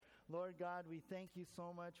Lord God, we thank you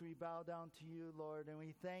so much. We bow down to you, Lord, and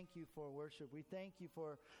we thank you for worship. We thank you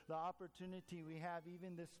for the opportunity we have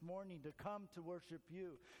even this morning to come to worship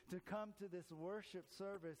you, to come to this worship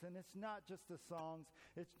service. And it's not just the songs.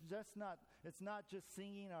 It's not just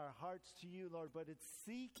singing our hearts to you, Lord, but it's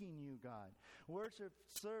seeking you, God. Worship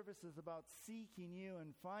service is about seeking you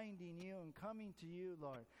and finding you and coming to you,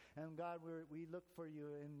 Lord. And God, we look for you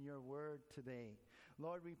in your word today.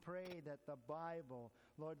 Lord, we pray that the Bible,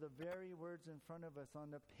 Lord, the very words in front of us on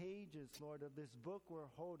the pages, Lord, of this book we're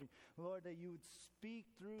holding, Lord, that you would speak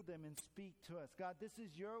through them and speak to us. God, this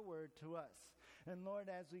is your word to us. And Lord,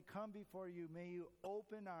 as we come before you, may you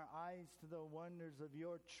open our eyes to the wonders of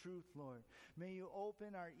your truth, Lord. May you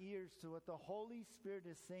open our ears to what the Holy Spirit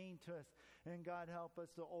is saying to us. And God, help us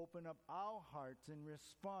to open up our hearts in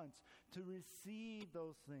response to receive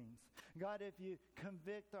those things. God, if you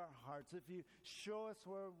convict our hearts, if you show us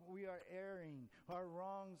where we are erring, our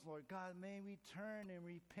wrongs, Lord, God, may we turn and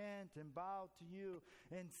repent and bow to you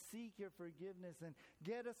and seek your forgiveness and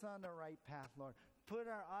get us on the right path, Lord. Put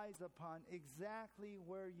our eyes upon exactly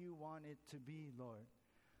where you want it to be, Lord.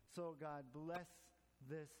 So, God, bless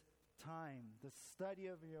this time, the study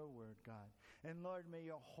of your word, God. And Lord, may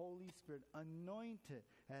your Holy Spirit anoint it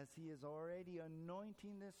as he is already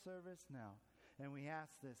anointing this service now. And we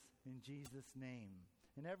ask this in Jesus' name.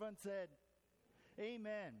 And everyone said,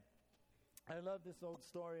 amen. I love this old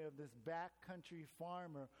story of this backcountry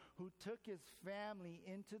farmer who took his family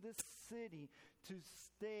into the city to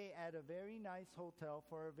stay at a very nice hotel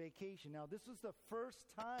for a vacation. Now, this was the first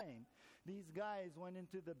time these guys went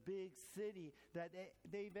into the big city that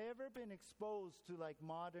they've ever been exposed to like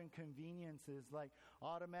modern conveniences like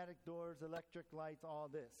automatic doors, electric lights, all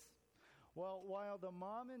this. Well, while the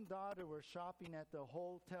mom and daughter were shopping at the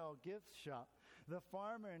hotel gift shop, the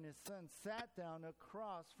farmer and his son sat down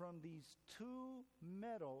across from these two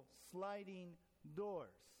metal sliding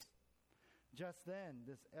doors. Just then,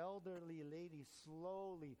 this elderly lady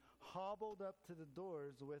slowly hobbled up to the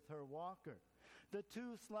doors with her walker. The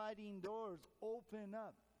two sliding doors open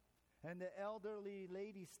up, and the elderly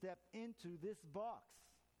lady stepped into this box,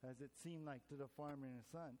 as it seemed like to the farmer and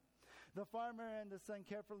his son. The farmer and the son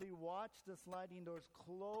carefully watched the sliding doors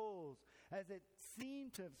close as it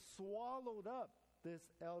seemed to have swallowed up this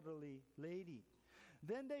elderly lady.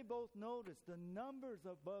 Then they both noticed the numbers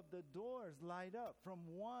above the doors light up from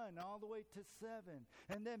 1 all the way to 7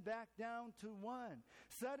 and then back down to 1.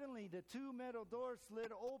 Suddenly the two metal doors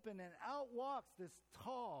slid open and out walks this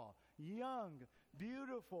tall, young,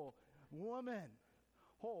 beautiful woman.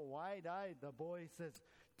 Oh, wide-eyed, the boy says,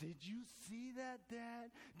 "Did you see that, Dad?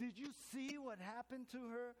 Did you see what happened to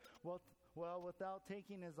her?" Well, without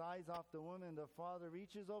taking his eyes off the woman, the father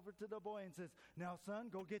reaches over to the boy and says, "Now, son,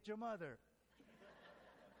 go get your mother."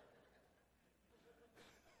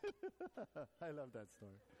 I love that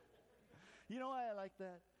story. You know why I like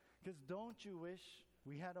that? Because don't you wish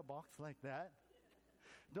we had a box like that?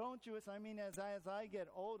 Don't you wish, as I get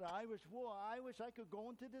older, I wish I could go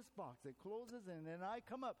into this box. It closes and then I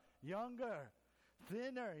come up younger,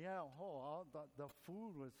 thinner. Yeah, the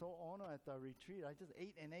food was so on at the retreat. I just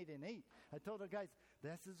ate and ate and ate. I told the guys,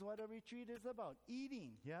 this is what a retreat is about,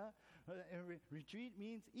 eating, yeah? Retreat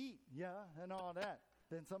means eat, yeah, and all that.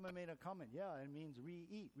 Then someone made a comment, yeah, it means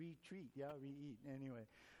re-eat, retreat, yeah, re-eat, anyway.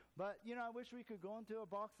 But, I wish we could go into a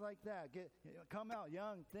box like that. Come out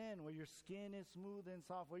young, thin, where your skin is smooth and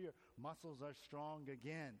soft, where your muscles are strong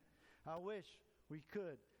again. I wish we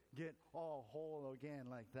could get all whole again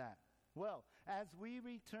like that. Well, as we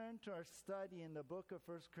return to our study in the book of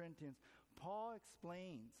 1 Corinthians, Paul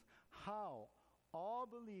explains how all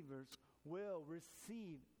believers will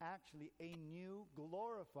receive actually a new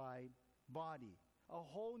glorified body, a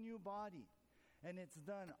whole new body. And it's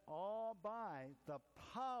done all by the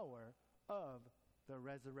power of the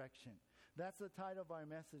resurrection. That's the title of our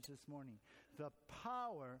message this morning. The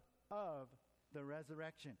power of the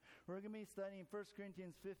resurrection. We're going to be studying 1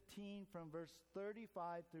 Corinthians 15 from verse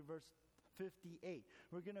 35 through verse 58.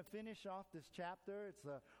 We're going to finish off this chapter. It's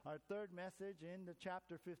our third message in the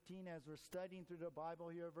chapter 15 as we're studying through the Bible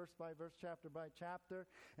here, verse by verse, chapter by chapter.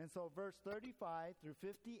 And so verse 35 through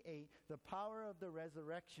 58, the power of the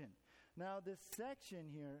resurrection. Now, this section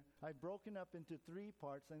here, I've broken up into 3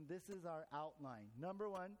 parts, and this is our outline. Number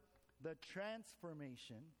 1, the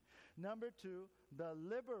transformation. Number 2, the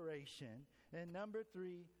liberation. And number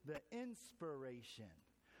 3, the inspiration.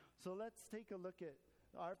 So let's take a look at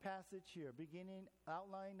our passage here, beginning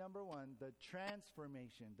outline number 1, the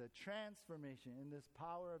transformation in this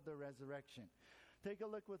power of the resurrection. Take a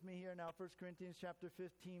look with me here now, 1 Corinthians chapter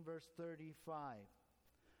 15, verse 35.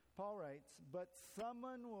 Paul writes, "But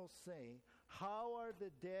someone will say, How are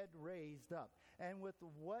the dead raised up? And with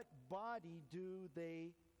what body do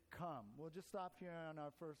they come? We'll just stop here on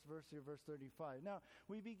our first verse here, verse 35. Now,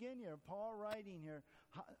 we begin here, Paul writing here.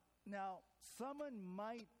 Now, someone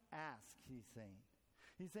might ask, he's saying.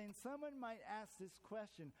 He's saying someone might ask this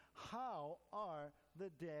question, how are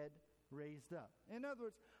the dead raised up? In other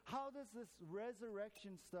words, how does this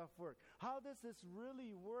resurrection stuff work? How does this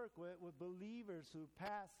really work with believers who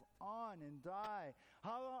pass on and die?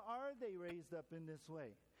 How are they raised up in this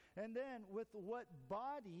way? And then, with what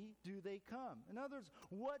body do they come? In other words,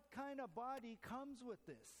 what kind of body comes with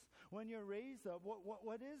this? When you're raised up,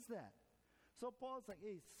 what is that? So Paul's like,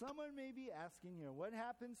 hey, someone may be asking here, what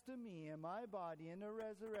happens to me and my body in the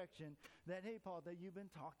resurrection that, hey, Paul, that you've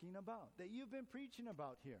been talking about, that you've been preaching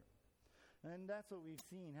about here? And that's what we've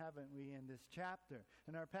seen, haven't we, in this chapter.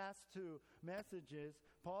 In our past two messages,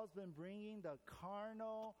 Paul's been bringing the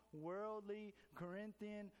carnal, worldly,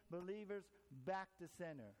 Corinthian believers back to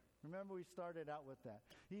center. Remember, we started out with that.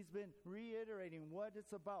 He's been reiterating what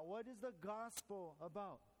it's about. What is the gospel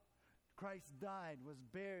about? Christ died, was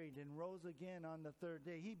buried, and rose again on the third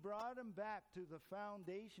day. He brought him back to the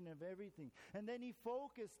foundation of everything. And then he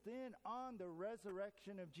focused in on the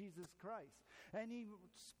resurrection of Jesus Christ. And he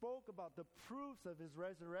spoke about the proofs of his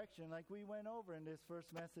resurrection like we went over in this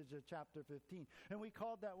first message of chapter 15. And we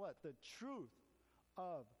called that what? The truth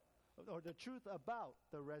of, or the truth about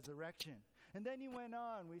the resurrection. And then he went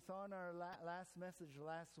on. We saw in our last message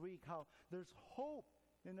last week how there's hope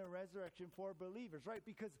in the resurrection for believers, right?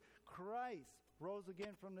 Because Christ rose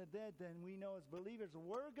again from the dead, then we know as believers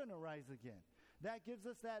we're going to rise again. That gives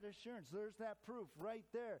us that assurance. There's that proof right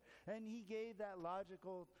there. And he gave that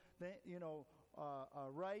logical,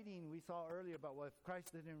 writing we saw earlier about, well, if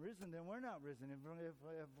Christ isn't risen, then we're not risen.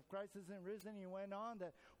 If Christ isn't risen, he went on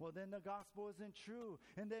that, well, then the gospel isn't true.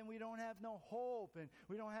 And then we don't have no hope. And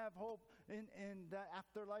we don't have hope in the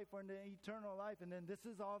afterlife or in the eternal life. And then this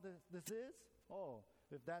is all this is? Oh,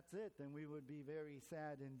 if that's it, then we would be very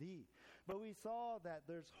sad indeed. But we saw that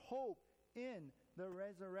there's hope in the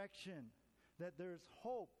resurrection, that there's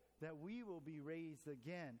hope that we will be raised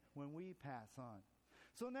again when we pass on.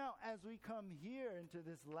 So now, as we come here into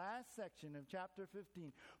this last section of chapter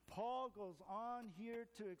 15, Paul goes on here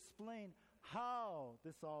to explain how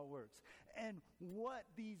this all works and what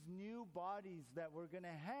these new bodies that we're going to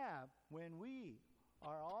have when we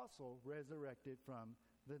are also resurrected from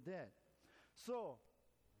the dead. So,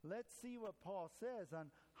 let's see what Paul says on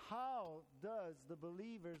how does the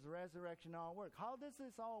believer's resurrection all work. How does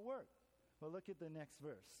this all work? Well, look at the next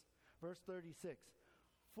verse. Verse 36.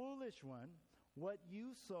 Foolish one, what you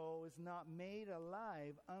sow is not made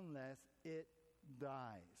alive unless it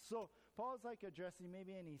dies. So Paul's like addressing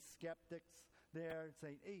maybe any skeptics there and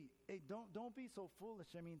saying, hey, don't be so foolish.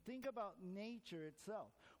 I mean, think about nature itself.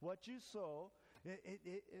 What you sow,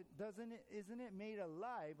 isn't it made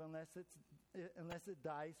alive unless it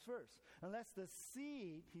dies first? Unless the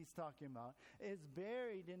seed he's talking about is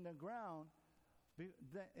buried in the ground,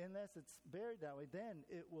 unless it's buried that way, then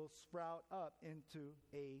it will sprout up into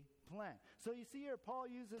a plant. So you see here, Paul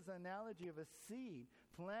uses the analogy of a seed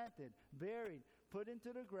planted, buried, put into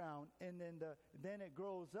the ground, and then it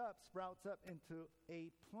grows up, sprouts up into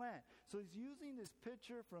a plant. So he's using this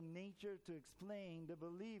picture from nature to explain the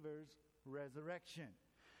believer's resurrection.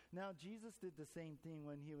 Now, Jesus did the same thing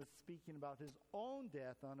when he was speaking about his own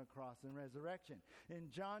death on a cross and resurrection.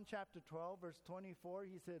 In John chapter 12, verse 24,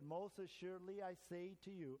 he said, most assuredly I say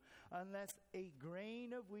to you, unless a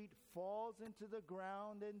grain of wheat falls into the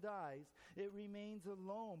ground and dies, it remains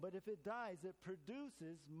alone. But if it dies, it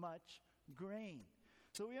produces much grain.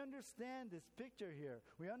 So we understand this picture here.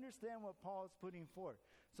 We understand what Paul is putting forth.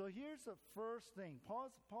 So here's the first thing.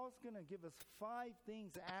 Paul's going to give us 5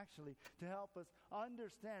 things actually to help us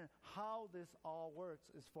understand how this all works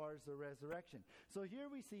as far as the resurrection. So here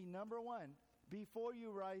we see, number 1, before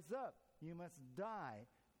you rise up, you must die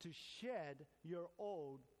to shed your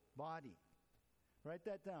old body. Write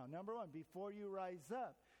that down. Number 1, before you rise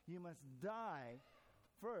up, you must die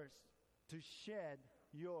first to shed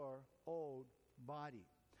your old body.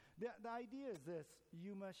 The idea is this: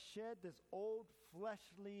 you must shed this old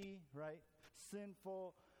fleshly, right,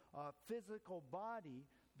 sinful, physical body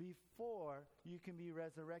before you can be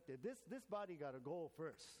resurrected. This body got to go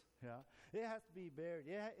first. Yeah, it has to be buried.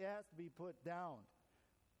 It has to be put down.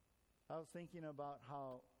 I was thinking about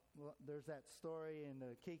how there's that story in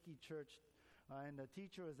the Keiki church, and the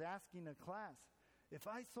teacher was asking the class, if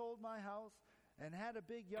I sold my house and had a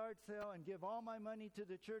big yard sale and give all my money to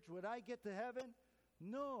the church, would I get to heaven?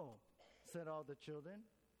 No, said all the children.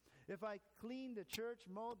 If I cleaned the church,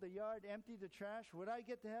 mowed the yard, emptied the trash, would I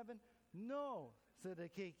get to heaven? No, said the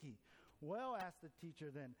Keiki. Well, asked the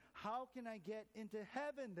teacher then, how can I get into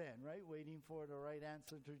heaven then, right? Waiting for the right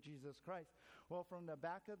answer to Jesus Christ. Well, from the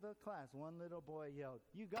back of the class, one little boy yelled,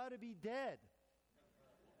 you got to be dead.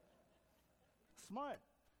 Smart.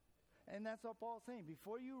 And that's what Paul's saying.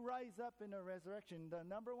 Before you rise up in a resurrection, the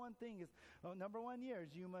number one thing is, number 1 year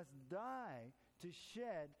is you must die to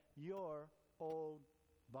shed your old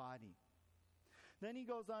body. Then he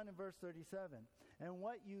goes on in verse 37. And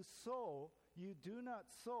what you sow, you do not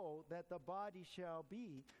sow that the body shall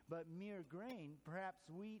be, but mere grain, perhaps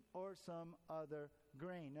wheat or some other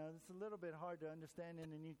grain. Now, this is a little bit hard to understand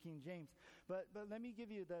in the New King James, but let me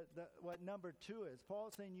give you what number 2 is.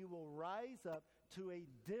 Paul's saying you will rise up to a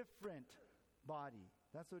different body.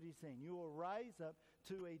 That's what he's saying. You will rise up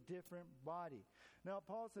to a different body. Now,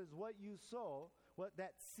 Paul says what you sow, what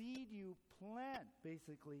that seed you plant,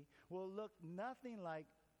 basically, will look nothing like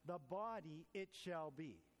the body it shall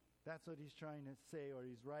be. That's what he's trying to say, or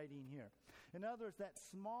he's writing here. In other words, that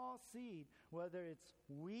small seed, whether it's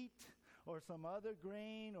wheat or some other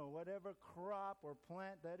grain or whatever crop or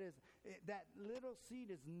plant that is, that little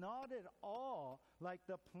seed is not at all like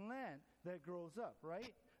the plant that grows up,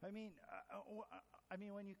 right? I mean,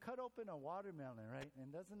 when you cut open a watermelon, right?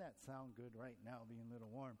 And doesn't that sound good right now, being a little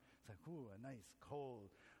warm? It's like, ooh, a nice cold,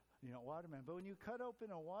 watermelon. But when you cut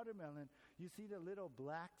open a watermelon, you see the little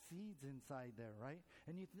black seeds inside there, right?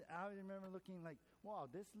 And I remember looking like, wow,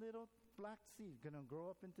 this little black seed going to grow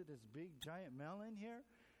up into this big giant melon here?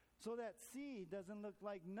 So that seed doesn't look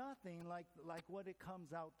like nothing like what it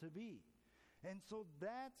comes out to be. And so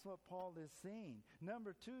that's what Paul is saying.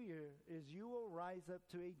 Number 2 here is you will rise up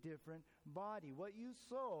to a different body. What you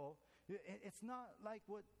sow, it's not like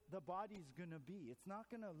what the body's going to be. It's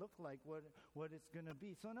not going to look like what it's going to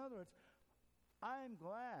be. So in other words, I'm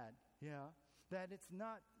glad, that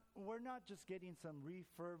we're not just getting some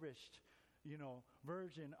refurbished,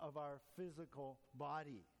 version of our physical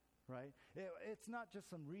body, right? It's not just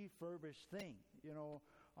some refurbished thing,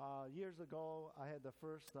 years ago, I had the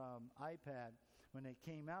first iPad when it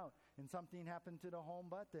came out, and something happened to the home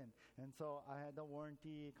button. And so I had the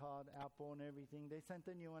warranty, called Apple and everything. They sent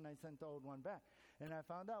the new one, I sent the old one back. And I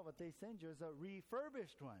found out what they send you is a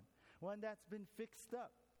refurbished one that's been fixed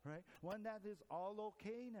up, right? One that is all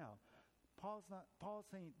okay now. Paul's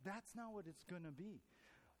saying that's not what it's going to be.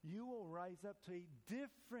 You will rise up to a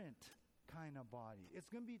different kind of body. It's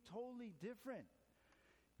going to be totally different.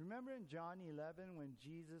 Remember in John 11 when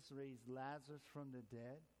Jesus raised Lazarus from the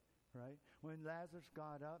dead, right? When Lazarus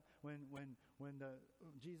got up, when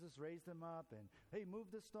Jesus raised him up and, hey, move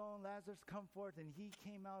the stone, Lazarus, come forth, and he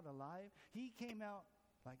came out alive. He came out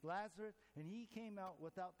like Lazarus, and he came out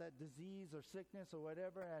without that disease or sickness or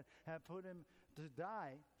whatever had put him to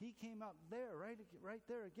die. He came out there, right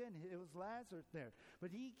there again. It was Lazarus there. But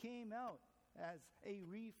he came out as a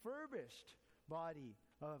refurbished body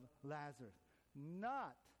of Lazarus,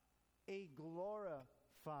 not a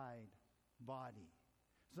glorified body.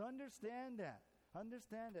 So understand that.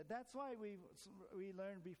 That's why we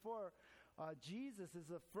learned before, Jesus is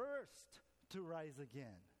the first to rise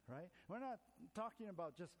again, right? We're not talking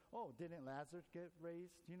about just, didn't Lazarus get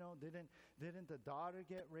raised? Didn't the daughter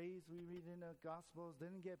get raised? We read in the Gospels.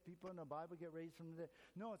 Didn't people in the Bible get raised from the dead?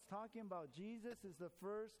 No, it's talking about Jesus is the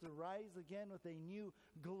first to rise again with a new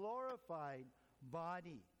glorified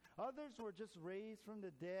body. Others were just raised from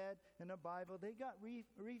the dead in the Bible. They got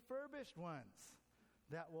refurbished ones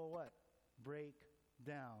that will what? Break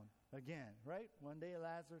down again, right? One day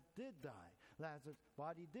Lazarus did die. Lazarus'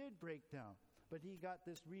 body did break down, but he got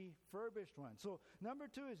this refurbished one. So number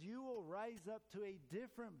 2 is you will rise up to a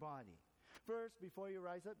different body. First, before you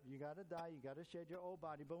rise up, you got to die. You got to shed your old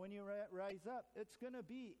body. But when you rise up, it's going to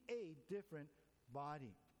be a different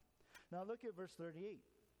body. Now look at verse 38.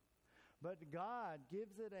 But God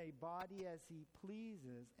gives it a body as he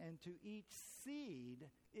pleases, and to each seed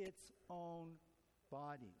its own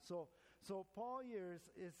body. So Paul here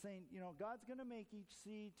is saying, God's going to make each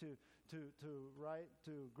seed to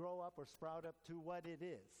grow up or sprout up to what it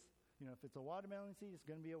is. If it's a watermelon seed, it's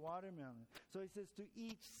going to be a watermelon. So he says to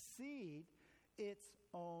each seed its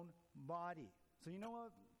own body. So you know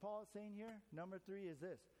what Paul is saying here? Number 3 is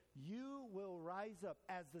this. You will rise up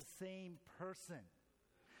as the same person.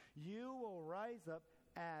 You will rise up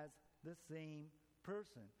as the same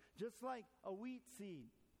person. Just like a wheat seed,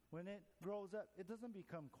 when it grows up, it doesn't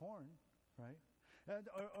become corn, right?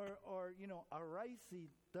 Or a rice seed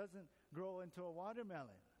doesn't grow into a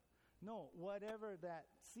watermelon. No, whatever that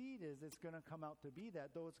seed is, it's going to come out to be that,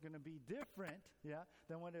 though it's going to be different,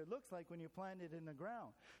 than what it looks like when you plant it in the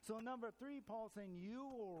ground. So number 3, Paul's saying you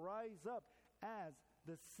will rise up as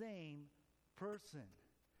the same person.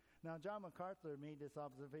 Now, John MacArthur made this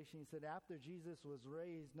observation. He said, after Jesus was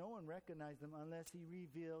raised, no one recognized him unless he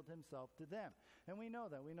revealed himself to them. And we know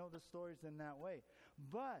that. We know the stories in that way.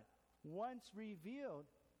 But once revealed,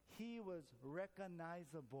 he was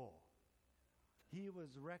recognizable. He was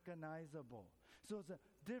recognizable. So it's a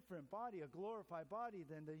different body, a glorified body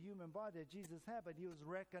than the human body that Jesus had, but he was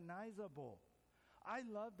recognizable. I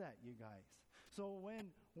love that, you guys. So when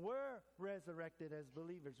we're resurrected as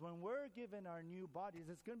believers, when we're given our new bodies,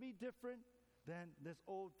 it's going to be different than this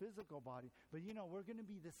old physical body. But we're going to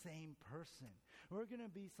be the same person. We're going to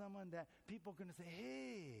be someone that people are going to say,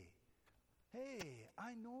 hey,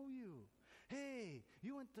 I know you. Hey,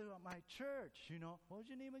 you went to my church, What was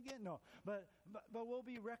your name again? No, but we'll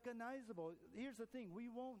be recognizable. Here's the thing. We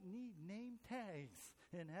won't need name tags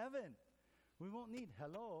in heaven. We won't need,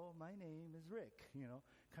 hello, my name is Rick,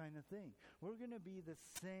 kind of thing. We're going to be the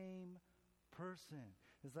same person.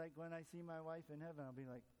 It's like when I see my wife in heaven, I'll be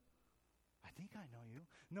like, I think I know you.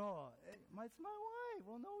 No, it's my wife.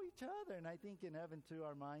 We'll know each other. And I think in heaven, too,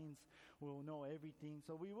 our minds will know everything.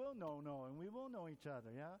 So we will know, and we will know each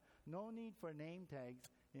other, yeah? No need for name tags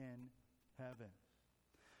in heaven.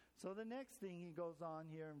 So the next thing he goes on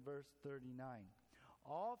here in verse 39.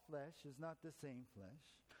 All flesh is not the same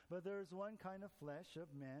flesh, but there is one kind of flesh of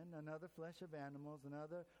men, another flesh of animals,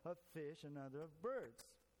 another of fish, another of birds.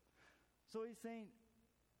 So he's saying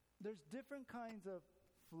there's different kinds of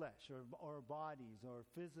flesh or bodies or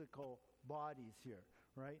physical bodies here,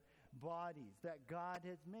 right? Bodies that God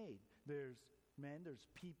has made. There's men, there's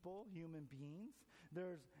people, human beings.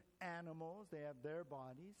 There's animals, they have their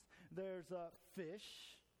bodies. There's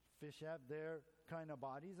fish. Fish have their kind of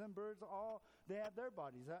bodies, and birds they have their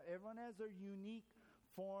bodies. Everyone has their unique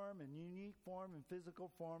form and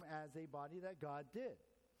physical form as a body that God did.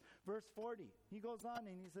 Verse 40, he goes on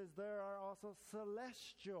and he says there are also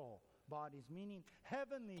celestial bodies, meaning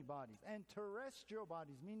heavenly bodies, and terrestrial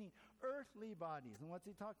bodies, meaning earthly bodies. And what's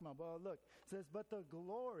he talking about? Well, look, it says, but the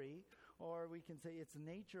glory, or we can say its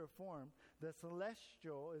nature or form, the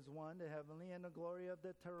celestial is one, the heavenly, and the glory of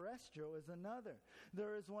the terrestrial is another.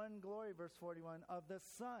 There is one glory, verse 41, of the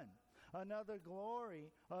sun, another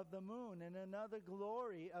glory of the moon, and another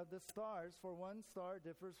glory of the stars, for one star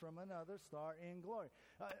differs from another star in glory.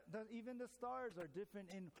 Even the stars are different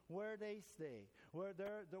in where they stay, where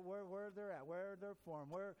they're at, where they're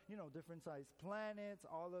formed, where, different size planets,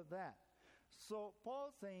 all of that. So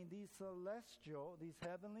Paul's saying these celestial, these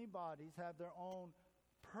heavenly bodies have their own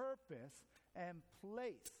purpose and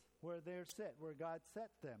place where they're set, where God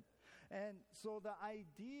set them. And so the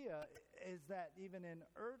idea is that even in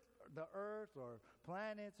the earth or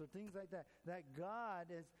planets or things like that, that God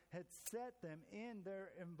had set them in their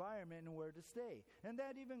environment and where to stay. And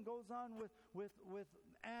that even goes on with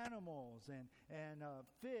animals and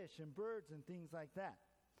fish and birds and things like that.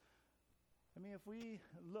 I mean, if we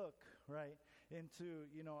look, right, into,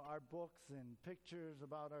 our books and pictures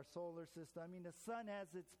about our solar system, I mean, the sun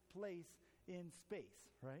has its place in space,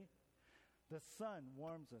 right? The sun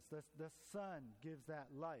warms us. The sun gives that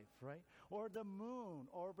life, right? Or the moon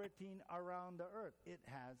orbiting around the earth. It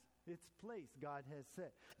has its place God has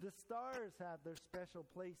set. The stars have their special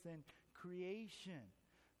place in creation.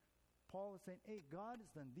 Paul is saying, hey, God has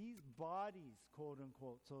done these bodies, quote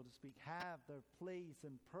unquote, so to speak, have their place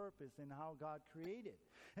and purpose in how God created.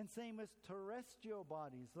 And same as terrestrial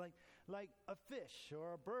bodies, like a fish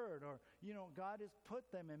or a bird, or, God has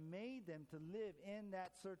put them and made them to live in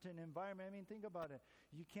that certain environment. I mean, think about it.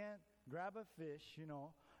 You can't grab a fish,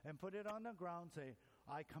 and put it on the ground and say,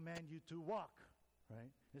 I command you to walk,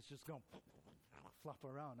 right? It's just going to flop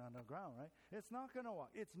around on the ground, right? It's not going to walk.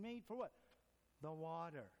 It's made for what? The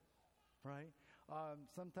water. Right?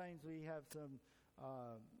 Sometimes we have some,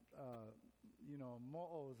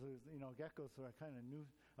 mo'os, geckos who are kind of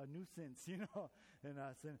a nuisance, and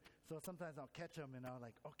so sometimes I'll catch them and I'm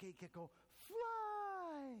like, okay, gecko,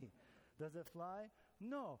 fly! Does it fly?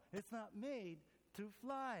 No, it's not made to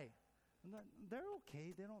fly. They're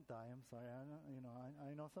okay. They don't die. I'm sorry.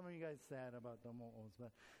 I know some of you guys are sad about the mo'os,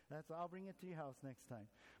 but I'll bring it to your house next time.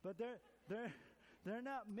 But they're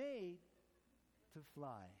not made to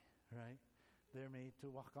fly. Right? They're made to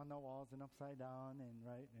walk on the walls and upside down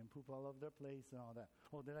and poop all over their place and all that.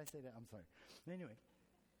 Oh, did I say that? I'm sorry. Anyway,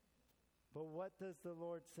 but what does the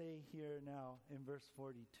Lord say here now in verse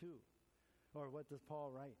 42? Or what does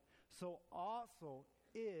Paul write? So also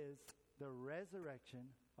is the resurrection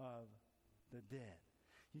of the dead.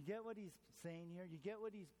 You get what he's saying here? You get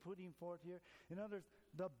what he's putting forth here? In other words,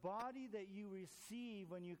 the body that you receive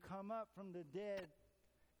when you come up from the dead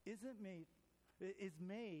is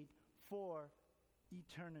made for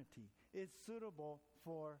eternity. It's suitable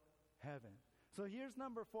for heaven. So here's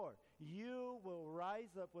number 4. You will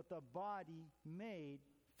rise up with a body made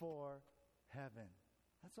for heaven.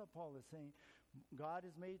 That's what Paul is saying. God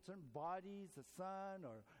has made certain bodies, the sun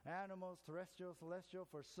or animals, terrestrial, celestial,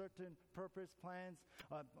 for certain purpose plans,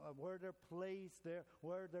 where they're placed,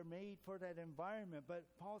 where they're made for that environment. But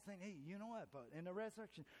Paul's saying, hey, you know what? But in the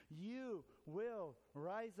resurrection, you will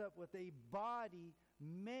rise up with a body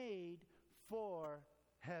made for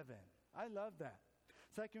heaven. I love that.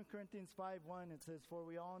 2 Corinthians 5:1, it says, for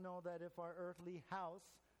we all know that if our earthly house,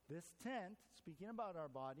 this tent, speaking about our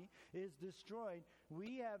body, is destroyed,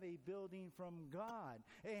 we have a building from God,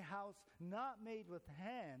 a house not made with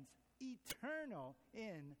hands, eternal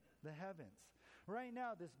in the heavens. Right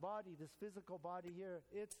now, this body, this physical body here,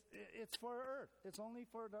 it's for earth. It's only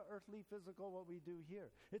for the earthly physical, what we do here.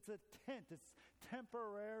 It's a tent. It's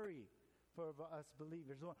temporary for us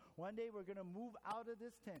believers. One day we're going to move out of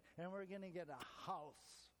this tent and we're going to get a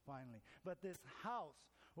house finally. But this house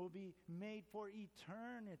will be made for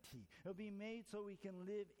eternity. It'll be made so we can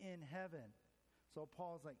live in heaven. So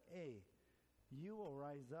Paul's like, hey, you will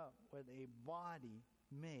rise up with a body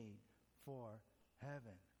made for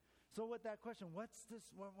heaven. So with that question, what's this,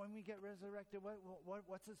 when we get resurrected,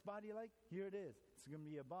 what's this body like? Here it is. It's going to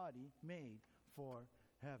be a body made for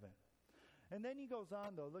heaven. And then he goes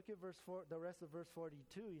on, though. Look at the rest of verse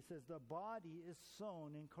 42. He says, the body is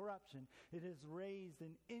sown in corruption. It is raised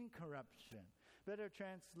in incorruption. Better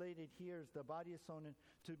translated here is the body is sown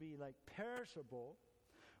to be like perishable,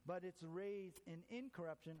 but it's raised in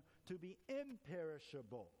incorruption to be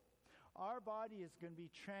imperishable. Our body is going to be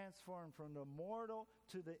transformed from the mortal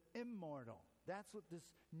to the immortal. That's what this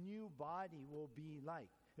new body will be like.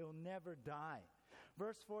 It will never die.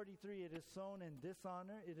 Verse 43, it is sown in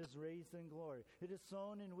dishonor, it is raised in glory. It is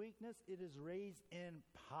sown in weakness, it is raised in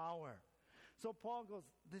power. So Paul goes,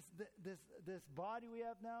 this body we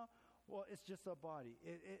have now, well, it's just a body.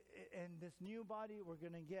 And this new body we're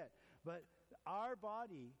going to get. But our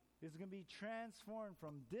body is going to be transformed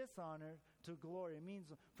from dishonor to glory. It means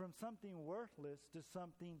from something worthless to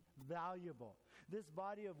something valuable. This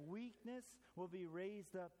body of weakness will be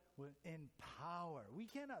raised up in power. We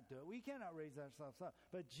cannot do it. We cannot raise ourselves up.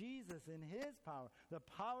 But Jesus, in his power, the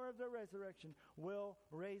power of the resurrection, will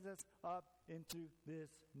raise us up into this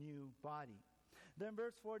new body. Then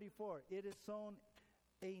verse 44, it is sown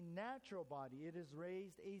a natural body. It is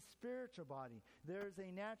raised a spiritual body. There is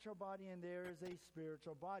a natural body and there is a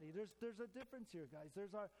spiritual body. There's a difference here, guys.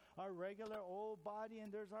 There's our regular old body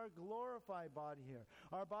and there's our glorified body here.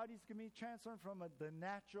 Our bodies can be transformed from the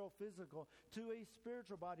natural physical to a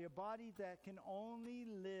spiritual body, a body that can only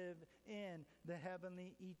live in the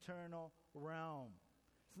heavenly eternal realm.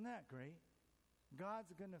 Isn't that great?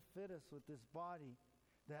 God's going to fit us with this body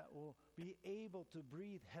that will be able to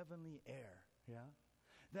breathe heavenly air. Yeah?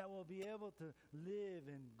 That will be able to live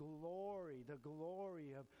in glory, the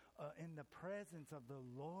glory of in the presence of the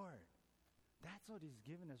Lord. That's what he's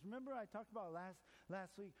given us. Remember I talked about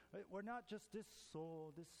last week, we're not just this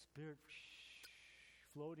soul, this spirit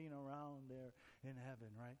floating around there in heaven,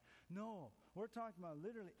 right? No, we're talking about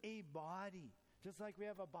literally a body, just like we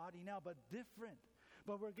have a body now, but different.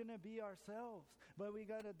 But we're going to be ourselves. But we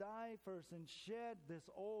got to die first and shed this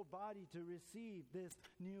old body to receive this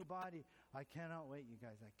new body. I cannot wait, you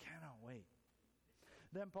guys. I cannot wait.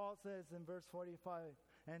 Then Paul says in verse 45,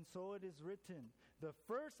 and so it is written, the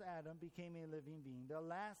first Adam became a living being. The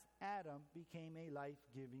last Adam became a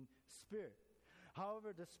life-giving spirit.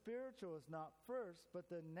 However, the spiritual is not first, but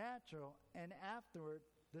the natural, and afterward,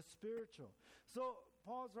 the spiritual. So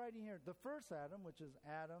Paul's writing here, the first Adam, which is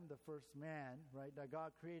Adam, the first man, right, that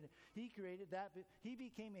God created, he created that, he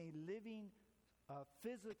became a living,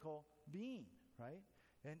 physical being, right?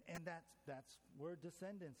 And that's we're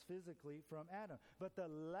descendants physically from Adam. But the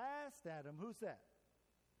last Adam, who's that?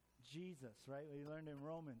 Jesus, right? We learned in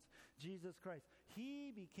Romans, Jesus Christ.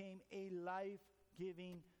 He became a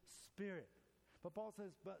life-giving spirit. But Paul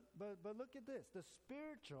says, but look at this. The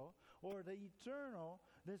spiritual or the eternal,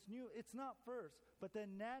 this new, it's not first, but the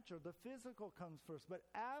natural, the physical comes first. But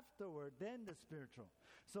afterward, then the spiritual.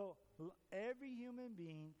 So every human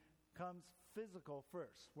being comes physical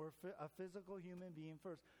first. We're a physical human being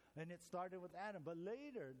first. And it started with Adam. But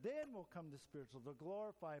later, then will come the spiritual, the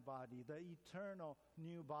glorified body, the eternal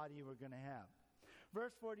new body we're going to have.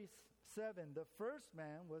 Verse 47, the first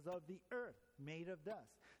man was of the earth, made of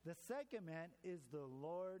dust. The second man is the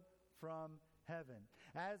Lord from heaven.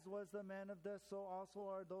 As was the man of dust, so also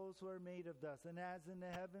are those who are made of dust. And as in the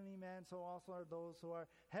heavenly man, so also are those who are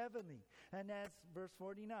heavenly. And as, verse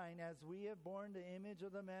 49, as we have borne the image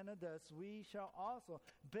of the man of dust, we shall also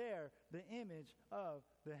bear the image of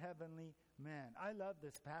the heavenly Man, I love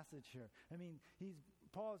this passage here. I mean,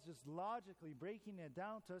 Paul's just logically breaking it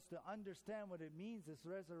down to us to understand what it means, this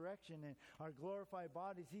resurrection and our glorified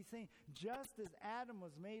bodies. He's saying, just as Adam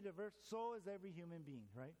was made of earth, so is every human being,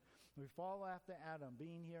 right? We follow after Adam,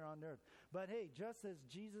 being here on earth. But hey, just as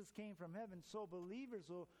Jesus came from heaven, so believers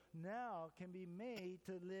will now can be made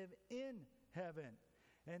to live in heaven.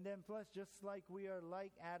 And then plus, just like we are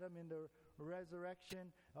like Adam in the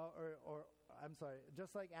resurrection,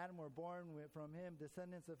 just like Adam were born from him,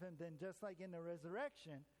 descendants of him, then just like in the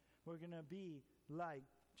resurrection, we're going to be like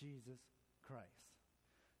Jesus Christ.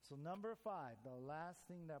 So number 5, the last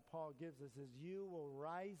thing that Paul gives us is you will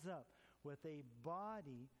rise up with a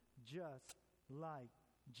body just like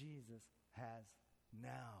Jesus has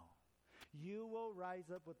now. You will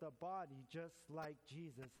rise up with a body just like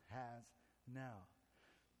Jesus has now.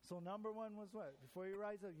 So number 1 was what? Before you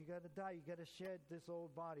rise up, you got to die. You got to shed this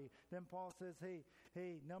old body. Then Paul says,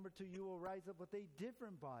 hey, number 2, you will rise up with a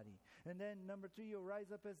different body. And then number 3, you'll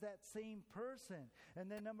rise up as that same person. And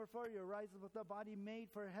then number 4, you'll rise up with a body made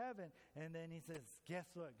for heaven. And then he says, guess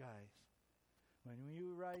what, guys? When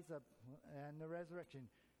you rise up and the resurrection,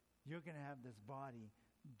 you're going to have this body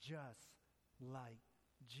just like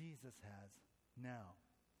Jesus has now.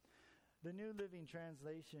 The New Living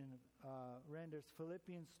Translation renders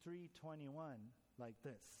Philippians 3:21 like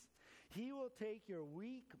this. He will take your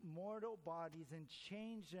weak mortal bodies and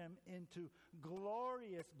change them into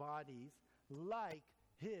glorious bodies like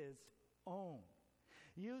his own,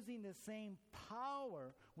 using the same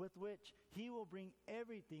power with which he will bring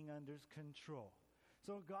everything under control.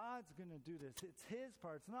 So God's going to do this. It's his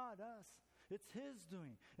part. It's not us. It's his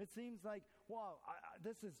doing. It seems like, wow,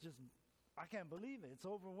 this is just... I can't believe it. It's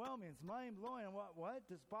overwhelming. It's mind-blowing. What?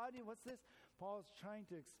 This body? What's this? Paul's trying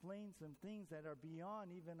to explain some things that are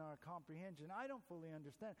beyond even our comprehension. I don't fully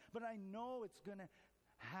understand, but I know it's going to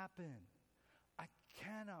happen. I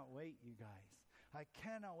cannot wait, you guys. I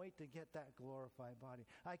cannot wait to get that glorified body.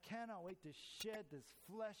 I cannot wait to shed this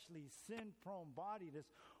fleshly, sin-prone body, this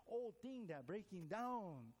old thing that breaking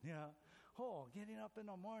down. Yeah. Oh, getting up in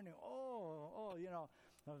the morning.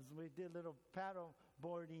 We did little paddle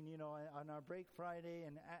boarding, on our break Friday,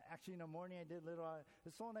 and actually in the morning I did little.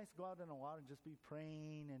 It's so nice to go out in the water and just be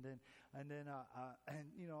praying, and then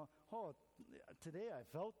today I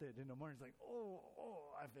felt it in the morning. It's like,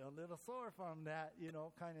 I feel a little sore from that,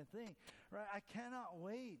 kind of thing, right? I cannot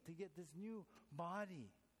wait to get this new body.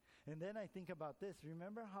 And then I think about this.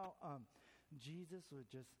 Remember how Jesus would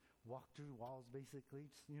just walk through walls, basically,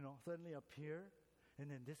 suddenly appear and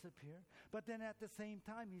then disappear. But then at the same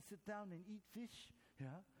time, he sit down and eat fish,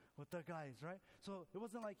 with the guys, right? So it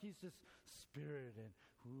wasn't like he's just spirit and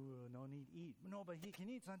no need to eat. No, but he can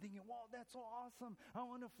eat. So I'm thinking, wow, that's so awesome. I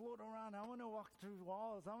want to float around. I want to walk through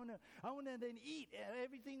walls. I want to then eat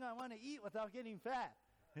everything I want to eat without getting fat.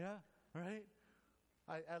 Yeah, right?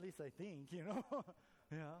 At least I think,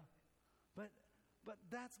 yeah. But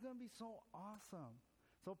that's going to be so awesome.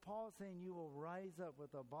 So Paul's saying you will rise up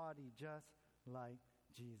with a body just like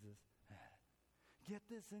Jesus had. Get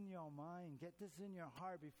this in your mind. Get this in your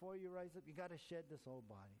heart. Before you rise up, you got to shed this old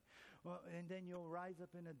body. Well, and then you'll rise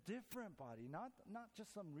up in a different body, not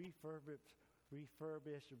just some refurbished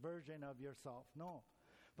version of yourself. No,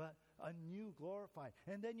 but a new glorified.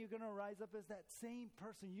 And then you're going to rise up as that same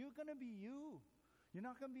person. You're going to be you. You're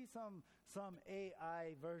not going to be some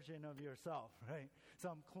AI version of yourself, right?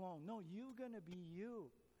 Some clone. No, you're going to be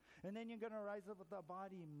you. And then you're going to rise up with a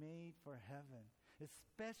body made for heaven,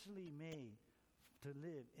 especially made to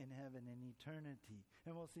live in heaven in eternity.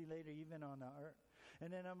 And we'll see later, even on the earth.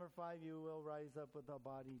 And then number 5, you will rise up with a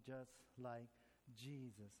body just like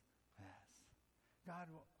Jesus has.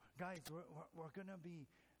 Guys, we're going to be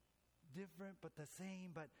different but the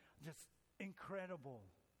same, but just incredible.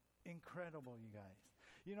 Incredible, you guys.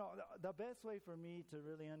 The best way for me to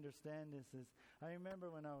really understand this is, I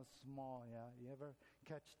remember when I was small, you ever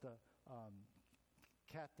catch the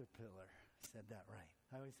caterpillar? I said that right.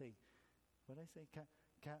 I always say, what did I say?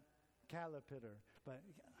 Caterpillar. But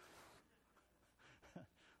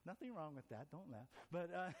nothing wrong with that. Don't laugh. But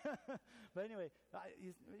anyway,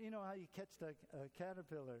 you know how you catch the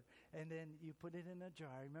caterpillar and then you put it in a jar.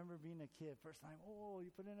 I remember being a kid, first time,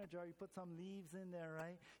 you put it in a jar, you put some leaves in there,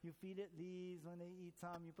 right? You feed it leaves. When they eat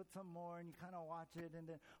some, you put some more and you kind of watch it. And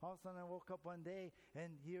then all of a sudden I woke up one day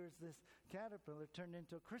and here's this caterpillar turned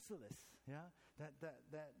into a chrysalis,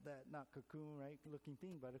 that not cocoon, right, looking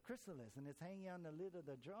thing, but a chrysalis. And it's hanging on the lid of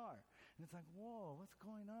the jar. And it's like, whoa, what's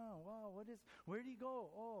going on? Wow, where did he go?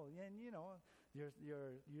 And you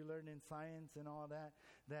learn in science and all that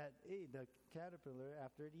the caterpillar,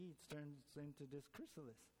 after it eats, turns into this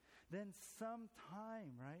chrysalis. Then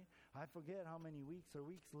sometime, right? I forget how many weeks or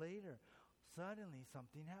weeks later, suddenly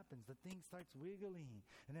something happens. The thing starts wiggling.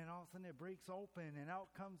 And then all of a sudden it breaks open. And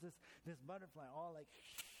out comes this butterfly, all like,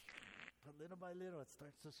 but little by little it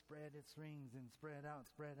starts to spread its wings and spread out,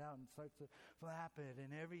 and starts to flap it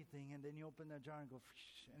and everything. And then you open the jar and go,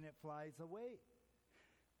 and it flies away.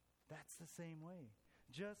 That's the same way.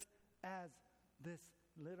 Just as this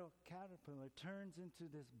little caterpillar turns into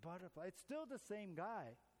this butterfly, it's still the same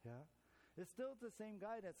guy, yeah? It's still the same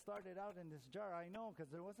guy that started out in this jar. I know,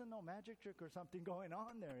 because there wasn't no magic trick or something going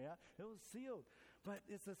on there, yeah? It was sealed. But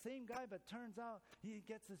it's the same guy, but turns out he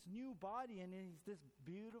gets this new body, and he's this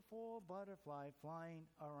beautiful butterfly flying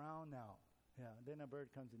around now. Yeah, then a bird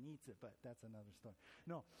comes and eats it, but that's another story.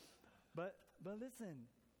 No, but listen,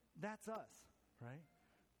 that's us, right?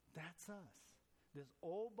 That's us. This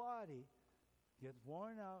old body gets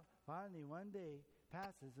worn out, finally one day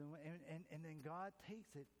passes, and then God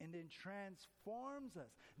takes it and then transforms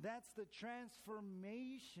us. That's the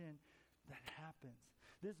transformation that happens.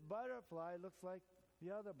 This butterfly looks like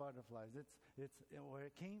the other butterflies. It's where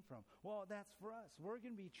it came from. Well, that's for us. We're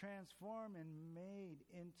going to be transformed and made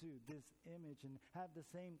into this image and have the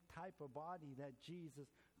same type of body that Jesus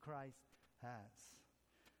Christ has.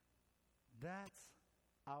 That's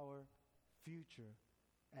our future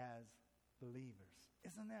as believers.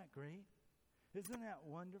 Isn't that great? Isn't that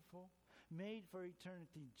wonderful? Made for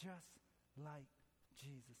eternity just like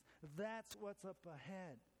Jesus. That's what's up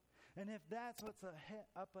ahead. And if that's what's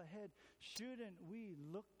up ahead, shouldn't we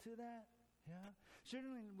look to that? Yeah?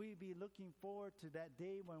 Shouldn't we be looking forward to that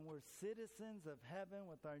day when we're citizens of heaven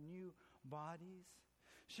with our new bodies?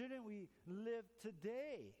 Shouldn't we live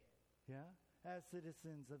today, yeah, as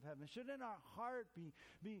citizens of heaven? Shouldn't our heart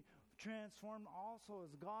be transformed also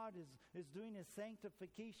as God is doing His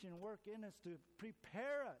sanctification work in us to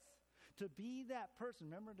prepare us to be that person?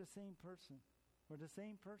 Remember, the same person. We're the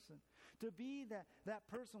same person. To be that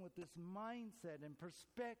person with this mindset and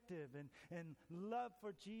perspective and love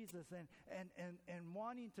for Jesus and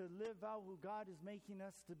wanting to live out who God is making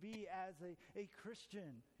us to be as a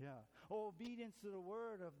Christian. Yeah. Obedience to the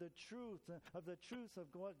word of the truth of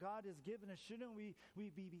what God has given us. Shouldn't we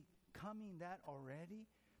be becoming that already?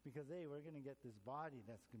 Because, hey, we're going to get this body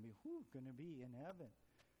that's going to be in heaven.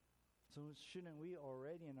 So shouldn't we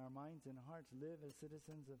already in our minds and hearts live as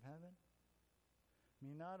citizens of heaven? I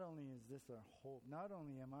mean, not only is this our hope, not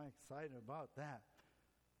only am I excited about that,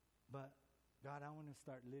 but God, I want to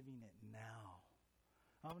start living it now.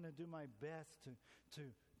 I want to do my best to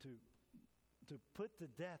put to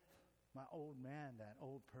death my old man, that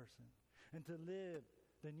old person, and to live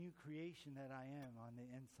the new creation that I am on the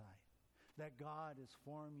inside. That God is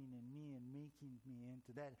forming in me and making me into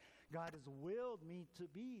that. God has willed me to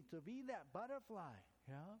be that butterfly,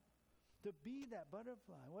 yeah? To be that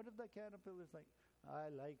butterfly. What if the caterpillar's like,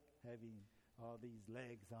 I like having all these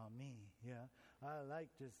legs on me, yeah? I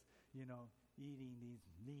like just, eating these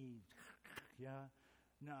leaves, yeah?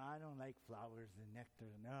 No, I don't like flowers and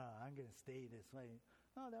nectar. No, I'm going to stay this way.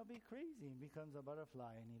 No, that'll be crazy. He becomes a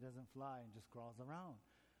butterfly and he doesn't fly and just crawls around.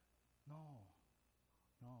 No.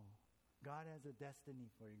 God has a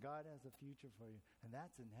destiny for you. God has a future for you. And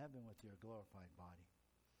that's in heaven with your glorified body.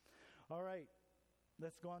 All right.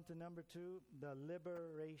 Let's go on to number 2, the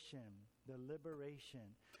liberation. The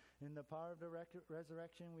liberation. In the power of the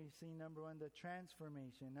resurrection, we've seen number 1, the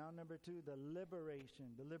transformation. Now number 2, the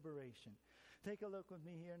liberation. The liberation. Take a look with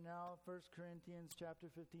me here now. 1 Corinthians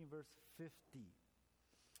chapter 15, verse 50.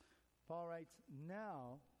 Paul writes,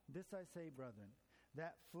 Now, this I say, brethren,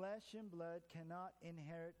 that flesh and blood cannot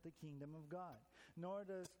inherit the kingdom of God, nor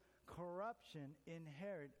does corruption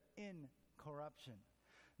inherit incorruption.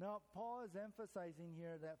 Now, Paul is emphasizing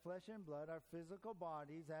here that flesh and blood, our physical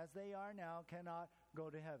bodies, as they are now, cannot go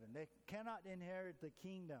to heaven. They cannot inherit the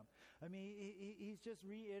kingdom. I mean, he's just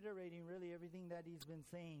reiterating really everything that he's been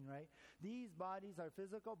saying, right? These bodies, our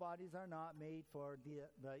physical bodies, are not made for the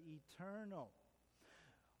eternal.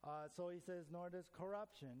 So he says, nor does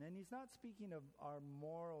corruption. And he's not speaking of our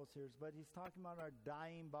morals here, but he's talking about our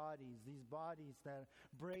dying bodies, these bodies that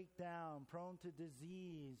break down, prone to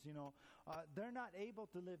disease, they're not able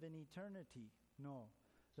to live in eternity. No.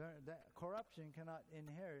 Corruption cannot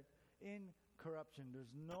inherit incorruption. There's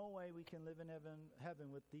no way we can live in heaven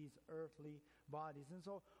with these earthly bodies. And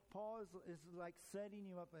so Paul is like setting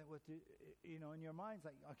you up with, in your minds,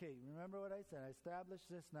 like, okay, remember what I said? I established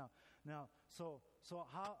this now. So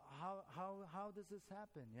how does this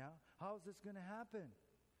happen? Yeah, how is this going to happen?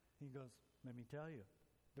 He goes, let me tell you,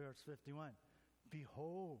 verse 51.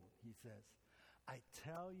 Behold, he says, I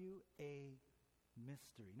tell you a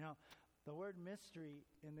mystery. Now, the word mystery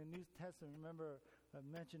in the New Testament, remember, I've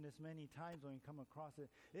mentioned this many times when you come across it.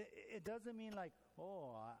 It doesn't mean like,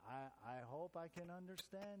 oh, I hope I can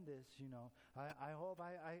understand this, I hope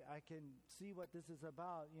I can see what this is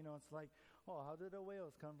about. It's like, oh, how did the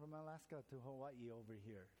whales come from Alaska to Hawaii over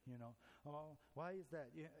here? Oh, why is that?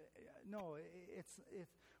 No, it's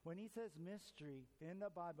when he says mystery in the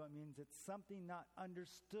Bible, it means it's something not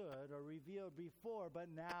understood or revealed before, but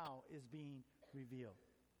now is being revealed.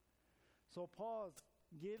 So Paul's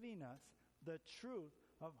giving us the truth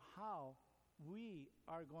of how we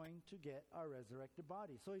are going to get our resurrected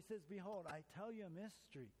body. So he says, behold, I tell you a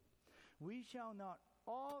mystery. We shall not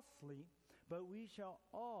all sleep, but we shall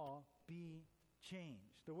all be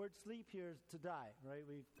changed. The word sleep here is to die, right?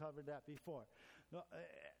 We've covered that before.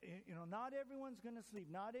 Not everyone's going to sleep.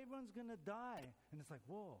 Not everyone's going to die. And it's like,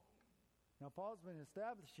 whoa. Now, Paul's been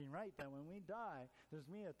establishing, right, that when we die, there's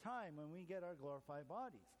me a time when we get our glorified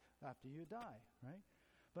bodies after you die, right?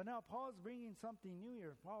 But now Paul's bringing something new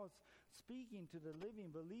here. Paul's speaking to the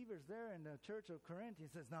living believers there in the church of Corinth. He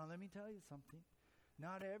says, now let me tell you something.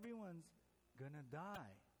 Not everyone's going to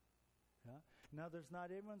die. Yeah? Now,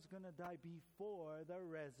 not everyone's going to die before the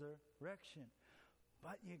resurrection.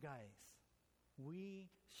 But you guys, we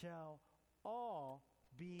shall all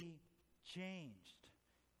be changed.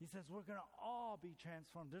 He says we're going to all be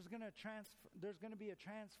transformed. There's going to be a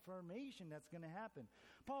transformation that's going to happen.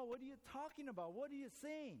 Paul, what are you talking about? What are you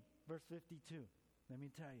saying? Verse 52. Let me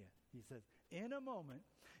tell you. He says, in a moment,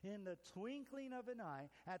 in the twinkling of an eye,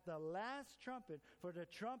 at the last trumpet, for the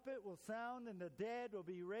trumpet will sound and the dead will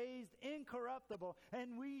be raised incorruptible,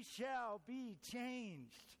 and we shall be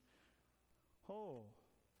changed. Oh,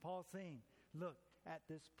 Paul's saying, look, at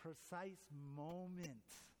this precise moment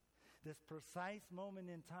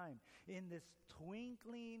in time, in this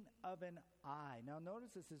twinkling of an eye. Now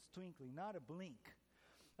notice this is twinkling, not a blink.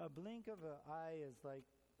 A blink of an eye is like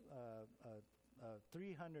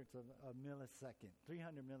 300 of a millisecond,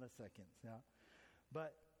 300 milliseconds. Yeah,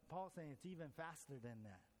 but Paul's saying it's even faster than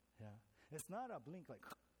that. Yeah, it's not a blink like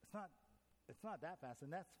it's not that fast,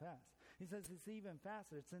 and that's fast. He says it's even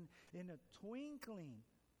faster. It's in a twinkling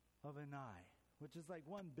of an eye, which is like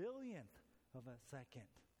 1/billionth of a second.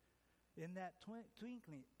 In that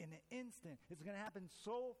twinkling, in an instant, it's going to happen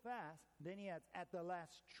so fast. Then he adds, at the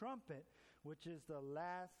last trumpet, which is the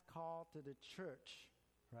last call to the church,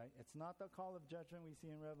 right? It's not the call of judgment we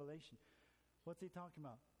see in Revelation. What's he talking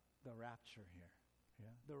about? The rapture here.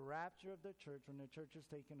 Yeah, the rapture of the church when the church is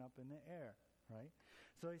taken up in the air, right?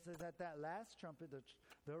 So he says, at that last trumpet,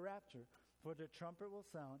 the rapture, for the trumpet will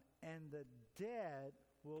sound, and the dead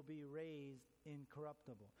will be raised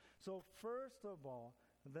incorruptible. So first of all,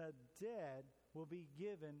 the dead will be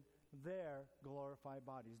given their glorified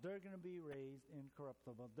bodies. They're going to be raised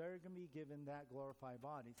incorruptible. They're going to be given that glorified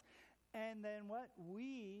bodies. And then what?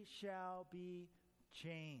 We shall be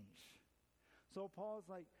changed. So Paul's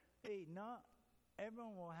like, hey, not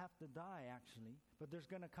everyone will have to die, actually, but there's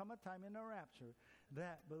going to come a time in the rapture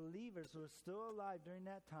that believers who are still alive during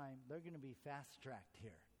that time, they're going to be fast-tracked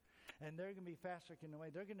here. And they're going to be fast-tracked in a way.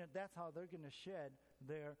 That's how they're going to shed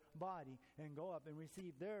their body and go up and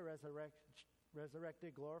receive their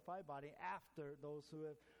resurrected, glorified body after those who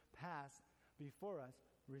have passed before us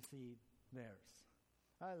receive theirs.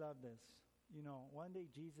 I love this. One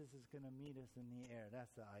day Jesus is going to meet us in the air.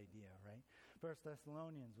 That's the idea, right? 1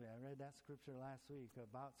 Thessalonians, I read that scripture last week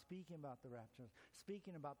about speaking about the rapture,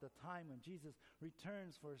 speaking about the time when Jesus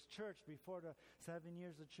returns for his church before the 7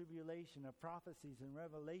 years of tribulation, of prophecies and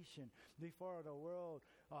revelation, before the world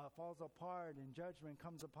falls apart and judgment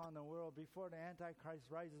comes upon the world, before the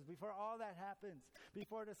Antichrist rises, before all that happens,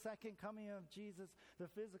 before the second coming of Jesus,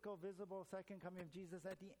 the physical, visible second coming of Jesus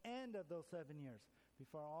at the end of those 7 years.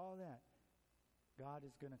 Before all that, God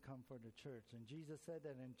is going to come for the church. And Jesus said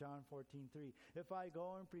that in John 14:3. If I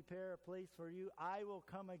go and prepare a place for you, I will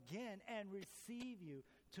come again and receive you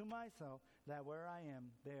to myself, that where I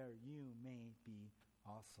am, there you may be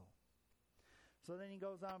also. So then he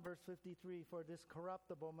goes on, verse 53, for this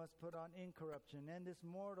corruptible must put on incorruption, and this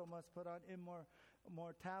mortal must put on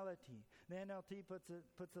immortality. The NLT puts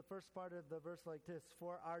the first part of the verse like this: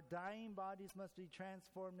 for our dying bodies must be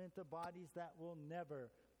transformed into bodies that will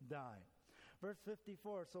never die. Verse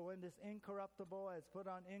 54, so when this incorruptible has put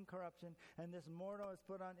on incorruption, and this mortal has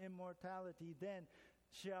put on immortality, then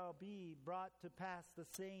shall be brought to pass the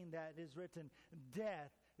saying that is written,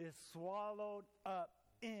 death is swallowed up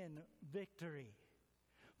in victory.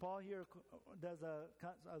 Paul here does a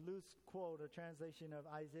loose quote, a translation of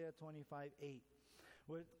Isaiah 25:8,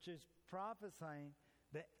 which is prophesying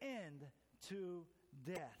the end to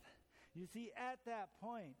death. You see, at that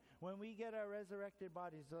point, when we get our resurrected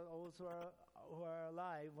bodies, those who are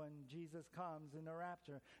alive when Jesus comes in the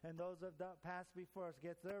rapture, and those of the passed before us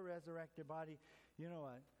get their resurrected body, you know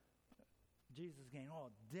what? Jesus is saying,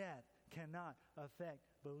 death cannot affect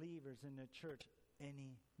believers in the church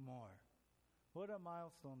anymore. What a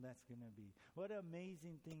milestone that's going to be. What an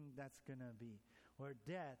amazing thing that's going to be, where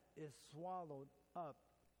death is swallowed up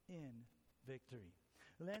in victory.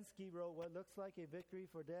 Lenski wrote, what looks like a victory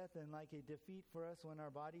for death and like a defeat for us when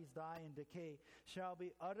our bodies die and decay shall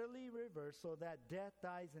be utterly reversed, so that death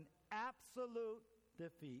dies in absolute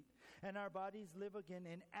defeat and our bodies live again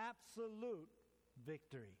in absolute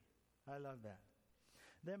victory. I love that.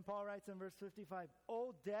 Then Paul writes in verse 55,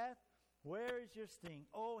 O death, where is your sting?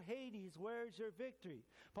 O Hades, where is your victory?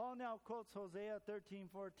 Paul now quotes Hosea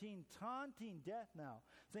 13:14, taunting death now,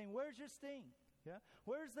 saying, where's your sting? Yeah?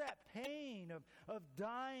 Where's that pain of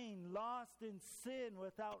dying lost in sin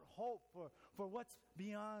without hope for what's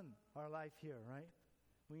beyond our life here, right?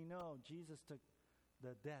 We know Jesus took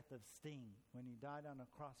the death of sting when he died on the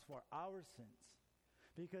cross for our sins,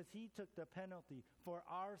 because he took the penalty for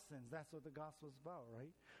our sins. That's what the gospel is about,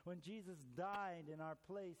 right? When Jesus died in our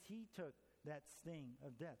place, he took that sting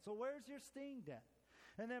of death. So where's your sting, death?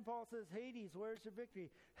 And then Paul says, Hades, where's your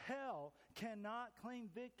victory? Hell cannot claim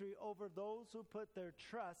victory over those who put their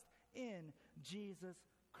trust in Jesus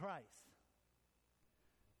Christ.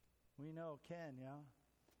 We know Ken,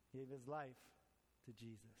 gave his life to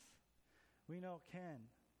Jesus. We know Ken,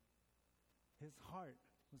 his heart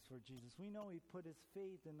was for Jesus. We know he put his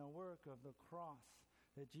faith in the work of the cross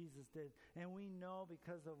that Jesus did. And we know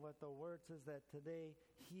because of what the word says that today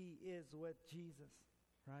he is with Jesus,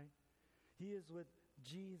 right? He is with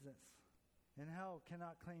Jesus. And hell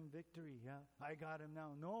cannot claim victory. Yeah, I got him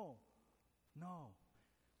now. No.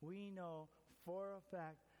 We know for a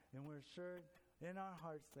fact, and we're sure in our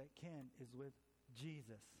hearts that Ken is with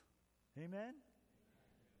Jesus. Amen?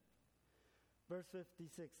 Verse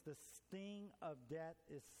 56, the sting of death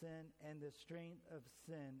is sin, and the strength of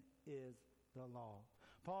sin is the law.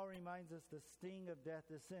 Paul reminds us the sting of death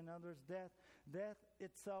is sin. In other words, death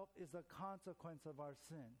itself is a consequence of our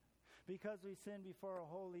sin. Because we sin before a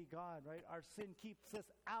holy God, right? Our sin keeps us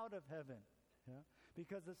out of heaven. Yeah?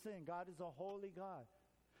 Because of sin. God is a holy God.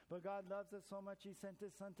 But God loves us so much, he sent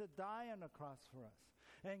his son to die on the cross for us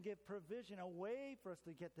and give provision, a way for us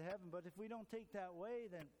to get to heaven. But if we don't take that way,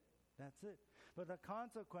 then that's it. But the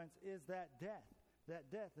consequence is that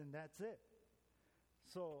death, and that's it.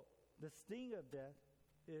 So the sting of death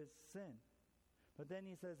is sin. But then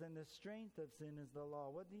he says, and the strength of sin is the law.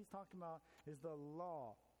 What he's talking about is the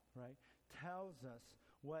law, right? Tells us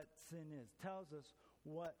what sin is, tells us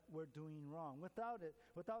what we're doing wrong. Without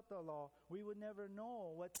the law, we would never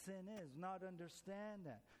know what sin is, not understand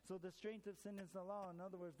that. So the strength of sin is the law. In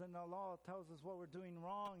other words, then the law tells us what we're doing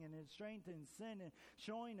wrong, and it strengthens sin and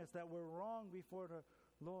showing us that we're wrong before the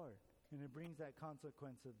Lord. And it brings that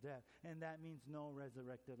consequence of death. And that means no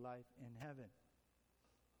resurrected life in heaven.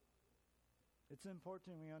 It's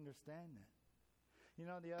important we understand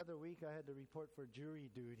that. The other week I had to report for jury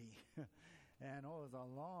duty. And it was a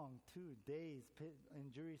long 2 days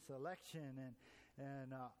in jury selection.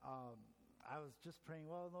 And I was just praying,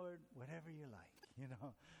 well, Lord, whatever you like.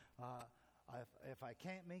 If I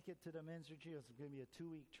can't make it to the men's retreat, it's going to be a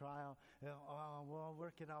 2-week trial. We'll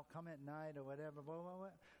work it out, come at night or whatever. But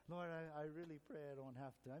Lord, I really pray I don't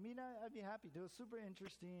have to. I mean, I'd be happy to. It was super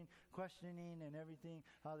interesting, questioning and everything.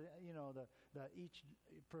 How each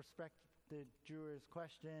perspective the jurors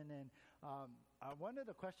question, and one of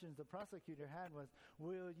the questions the prosecutor had was,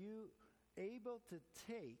 will you able to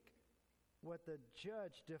take what the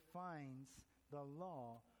judge defines the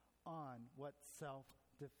law on what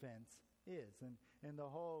self-defense is? And the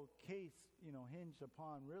whole case, hinged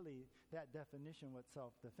upon really that definition, what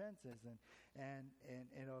self-defense is,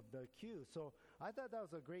 and of the accused. So I thought that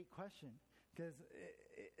was a great question, because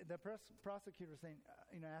the prosecutor was saying,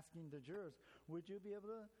 asking the jurors, would you be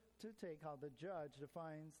able to take how the judge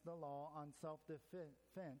defines the law on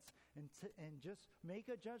self-defense and just make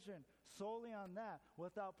a judgment solely on that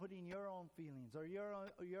without putting your own feelings or your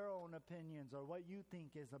own opinions or what you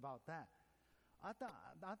think is about that? I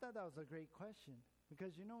thought that was a great question,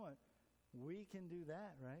 because you know what? We can do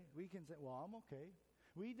that, right? We can say, well, I'm okay.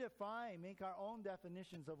 We make our own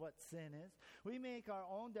definitions of what sin is. We make our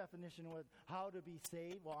own definition of how to be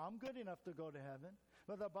saved. Well, I'm good enough to go to heaven.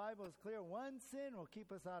 But the Bible is clear. One sin will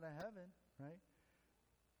keep us out of heaven, right?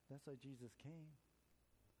 That's why Jesus came,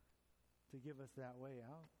 to give us that way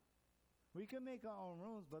out. We can make our own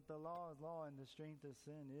rules, but the law is law, and the strength of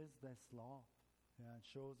sin is this law. Yeah, it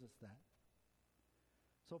shows us that.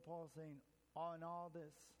 So Paul's saying, in all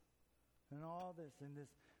this, in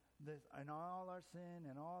this this and all our sin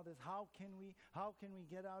and all this. How can we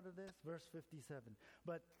get out of this? Verse 57.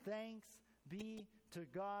 But thanks be to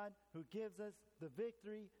God who gives us the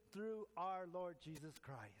victory through our Lord Jesus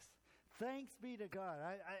Christ. Thanks be to God.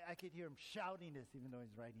 I could hear him shouting this even though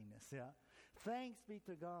he's writing this. Yeah. Thanks be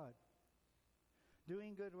to God.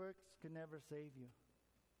 Doing good works can never save you.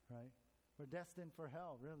 Right? We're destined for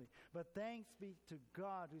hell, really. But thanks be to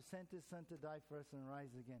God who sent his Son to die for us and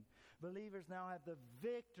rise again. Believers now have the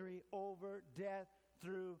victory over death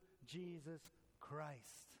through Jesus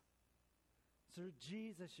Christ. Through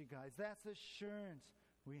Jesus, you guys. That's assurance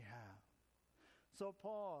we have. So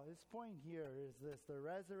Paul, his point here is this: the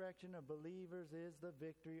resurrection of believers is the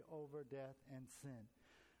victory over death and sin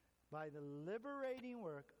by the liberating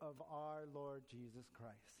work of our Lord Jesus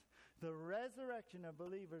Christ. The resurrection of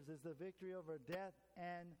believers is the victory over death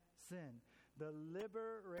and sin. The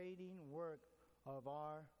liberating work of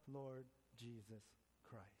our Lord Jesus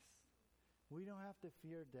Christ. We don't have to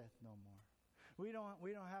fear death no more. We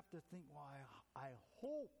don't have to think, well, I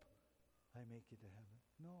hope I make it to heaven.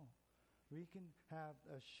 No. We can have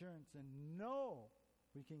assurance and know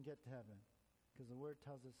we can get to heaven because the Word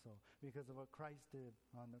tells us so, because of what Christ did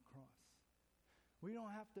on the cross. We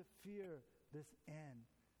don't have to fear this end.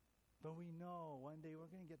 But we know one day we're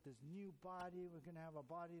going to get this new body. We're going to have a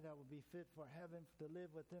body that will be fit for heaven, to live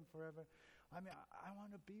with him forever. I mean, I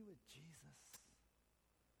want to be with Jesus.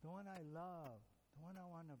 The one I love. The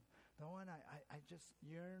one I just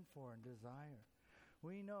yearn for and desire.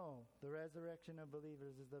 We know the resurrection of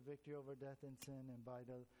believers is the victory over death and sin, and by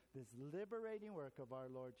this liberating work of our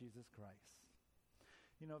Lord Jesus Christ.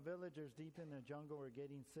 You know, villagers deep in the jungle were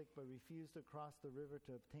getting sick but refused to cross the river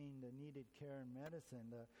to obtain the needed care and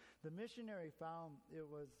medicine. The missionary found it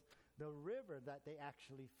was the river that they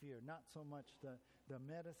actually feared, not so much the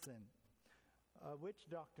medicine. A witch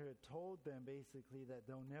doctor had told them basically that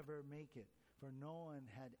they'll never make it, for no one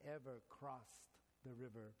had ever crossed the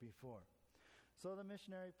river before. So the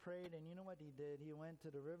missionary prayed, and you know what he did? He went to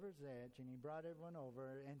the river's edge, and he brought everyone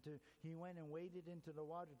over, and he went and waded into the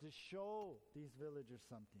water to show these villagers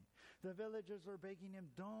something. The villagers were begging him,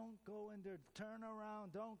 don't go in there, turn around,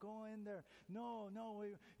 don't go in there. No,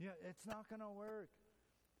 it's not going to work.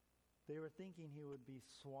 They were thinking he would be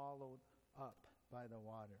swallowed up by the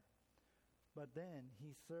water. But then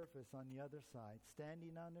he surfaced on the other side,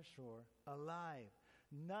 standing on the shore, alive,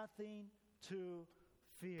 nothing to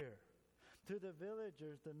fear. To the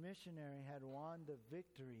villagers, the missionary had won the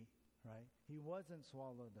victory, right? He wasn't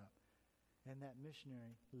swallowed up. And that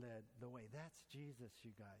missionary led the way. That's Jesus,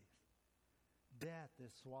 you guys. Death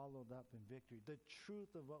is swallowed up in victory. The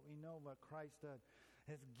truth of what we know, what Christ does,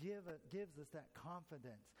 gives us that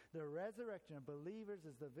confidence. The resurrection of believers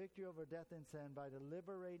is the victory over death and sin by the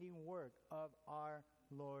liberating work of our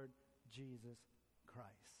Lord Jesus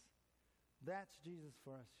Christ. That's Jesus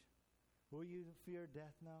for us. Will you fear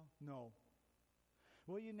death now? No.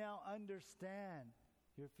 Will you now understand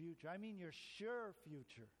your future? I mean your sure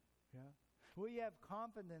future. Yeah? Will you have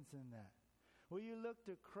confidence in that? Will you look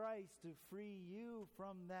to Christ to free you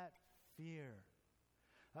from that fear?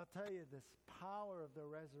 I'll tell you, this power of the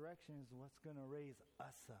resurrection is what's going to raise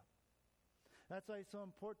us up. That's why it's so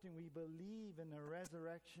important we believe in the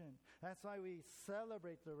resurrection. That's why we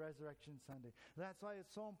celebrate the Resurrection Sunday. That's why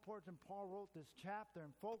it's so important Paul wrote this chapter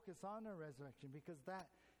and focus on the resurrection, because that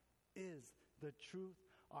is the truth,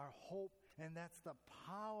 our hope, and that's the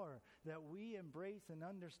power that we embrace and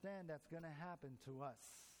understand that's going to happen to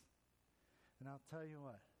us. And I'll tell you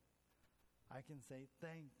what, I can say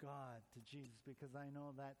thank God to Jesus, because I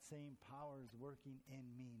know that same power is working in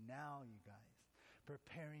me now, you guys.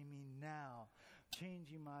 Preparing me now,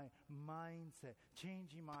 changing my mindset,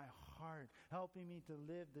 changing my heart, helping me to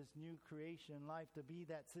live this new creation life, to be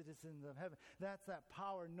that citizen of heaven. That's that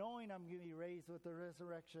power, knowing I'm going to be raised with the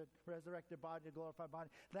resurrected body, the glorified body.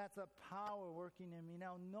 That's a power working in me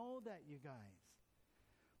now. Know that, you guys.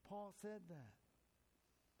 Paul said that.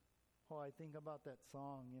 Oh, I think about that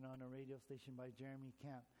song, on a radio station by Jeremy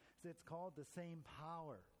Camp. It's called The Same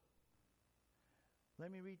Power.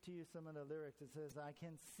 Let me read to you some of the lyrics. It says, I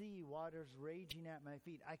can see waters raging at my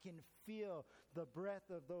feet. I can feel the breath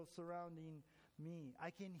of those surrounding me. I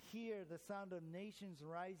can hear the sound of nations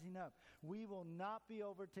rising up. We will not be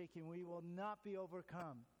overtaken. We will not be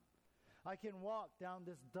overcome. I can walk down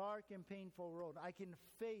this dark and painful road. I can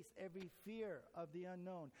face every fear of the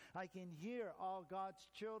unknown. I can hear all God's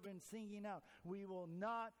children singing out. We will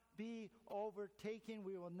not be overtaken.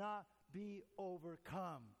 We will not be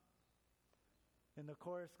overcome. And the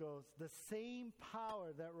chorus goes, the same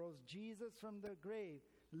power that rose Jesus from the grave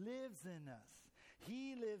lives in us.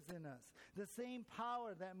 He lives in us. The same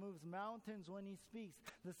power that moves mountains when he speaks,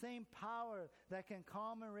 the same power that can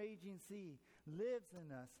calm a raging sea lives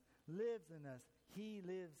in us, lives in us. He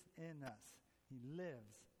lives in us. He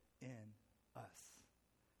lives in us.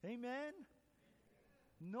 Amen?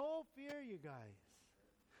 No fear, you guys.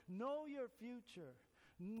 Know your future.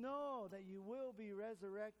 Know that you will be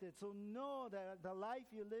resurrected. So know that the life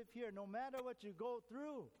you live here, no matter what you go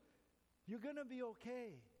through, you're going to be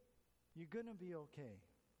okay. You're going to be okay.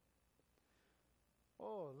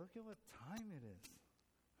 Oh, look at what time it is.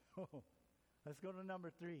 Oh, let's go to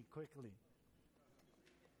number 3 quickly.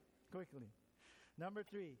 Quickly. Number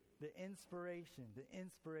 3, the inspiration. The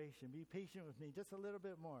inspiration. Be patient with me just a little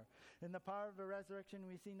bit more. In the power of the resurrection,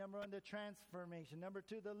 we see number 1, the transformation. Number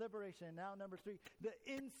 2, the liberation. And now number 3, the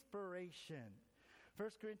inspiration. 1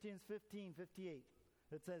 Corinthians 15:58.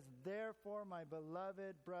 It says, therefore, my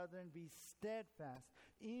beloved brethren, be steadfast,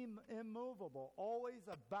 immovable, always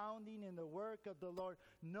abounding in the work of the Lord,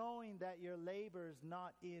 knowing that your labor is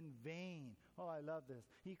not in vain. Oh, I love this.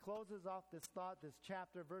 He closes off this thought, this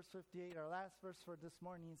chapter, verse 58, our last verse for this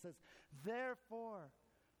morning. He says, therefore,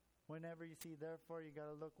 whenever you see therefore, you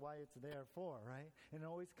got to look why it's therefore, right? And it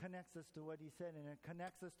always connects us to what he said, and it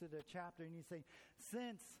connects us to the chapter. And you say,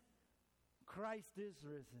 since Christ is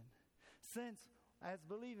risen, since as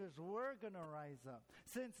believers, we're going to rise up.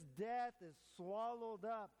 Since death is swallowed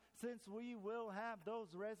up, since we will have those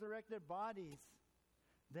resurrected bodies,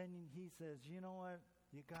 then he says, you know what?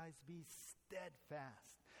 You guys be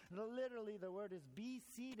steadfast. Literally, the word is be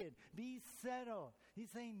seated, be settled.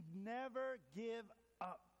 He's saying never give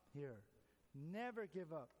up here. Never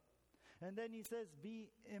give up. And then he says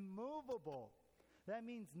be immovable. That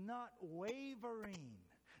means not wavering,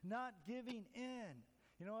 not giving in.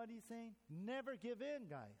 You know what he's saying? Never give in,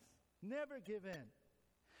 guys. Never give in.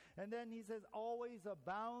 And then he says, always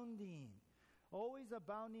abounding. Always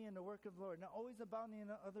abounding in the work of the Lord. Not always abounding in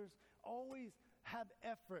others. Always have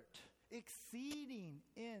effort. Exceeding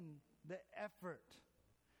in the effort.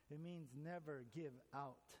 It means never give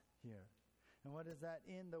out here. And what is that?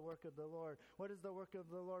 In the work of the Lord. What is the work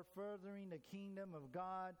of the Lord? Furthering the kingdom of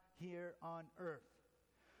God here on earth.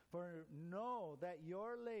 For know that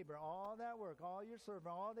your labor, all that work, all your service,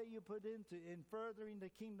 all that you put into in furthering the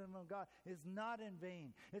kingdom of God is not in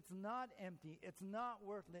vain. It's not empty. It's not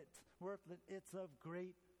worthless. It's of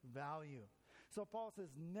great value. So Paul says,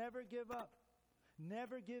 never give up.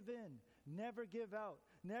 Never give in. Never give out.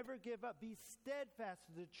 Never give up. Be steadfast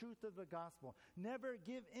to the truth of the gospel. Never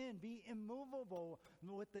give in. Be immovable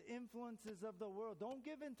with the influences of the world. Don't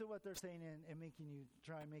give in to what they're saying and making you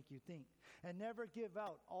try and make you think. And never give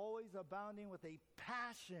out. Always abounding with a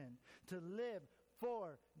passion to live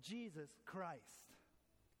for Jesus Christ.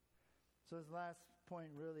 So his last point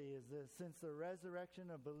really is this. Since the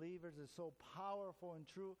resurrection of believers is so powerful and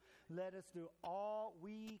true, let us do all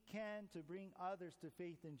we can to bring others to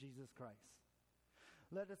faith in Jesus Christ.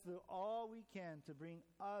 Let us do all we can to bring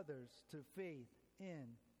others to faith in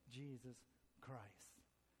Jesus Christ.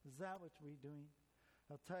 Is that what we're doing?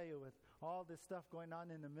 I'll tell you, with all this stuff going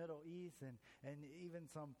on in the Middle East and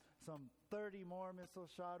even some 30 more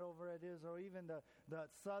missiles shot over at Israel, even the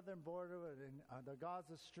southern border and the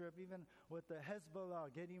Gaza Strip, even with the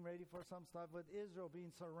Hezbollah getting ready for some stuff, with Israel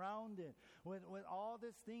being surrounded, with all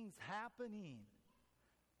these things happening.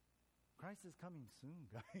 Christ is coming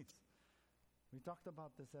soon, guys. We talked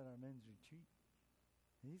about this at our men's retreat.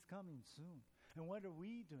 He's coming soon. And what are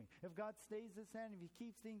we doing? If God stays his hand, if he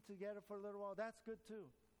keeps things together for a little while, that's good too.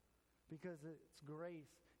 Because it's grace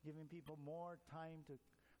giving people more time to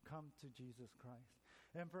come to Jesus Christ.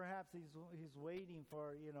 And perhaps he's waiting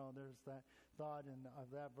for, there's that thought of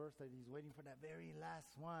that verse that he's waiting for that very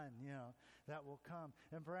last one, that will come.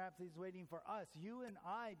 And perhaps he's waiting for us, you and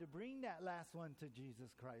I, to bring that last one to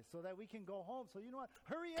Jesus Christ so that we can go home. So you know what?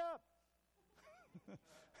 Hurry up!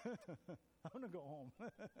 I want to go home.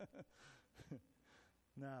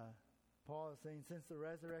 Nah. Paul is saying, since the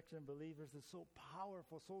resurrection of believers is so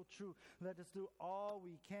powerful, so true, let us do all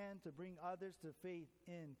we can to bring others to faith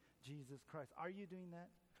in Jesus Christ. Are you doing that?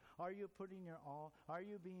 Are you putting your all? Are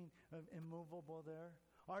you being immovable there?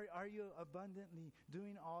 Are you abundantly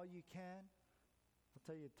doing all you can? I'll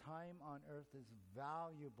tell you, time on earth is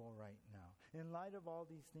valuable right now. In light of all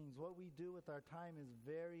these things, what we do with our time is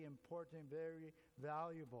very important, very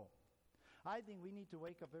valuable. I think we need to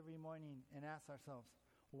wake up every morning and ask ourselves,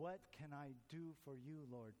 what can I do for you,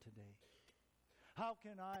 Lord, today? How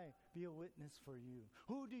can I be a witness for you?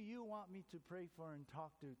 Who do you want me to pray for and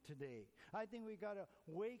talk to today? I think we got to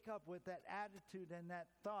wake up with that attitude and that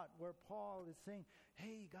thought where Paul is saying,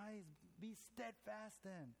 hey, guys, be steadfast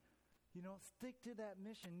then. Stick to that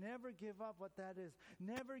mission. Never give up what that is.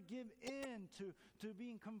 Never give in to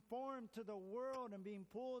being conformed to the world and being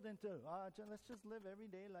pulled into, let's just live every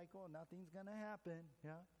day like, nothing's going to happen.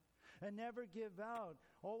 Yeah. And never give out.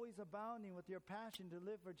 Always abounding with your passion to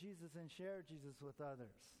live for Jesus and share Jesus with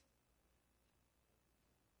others.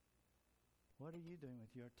 What are you doing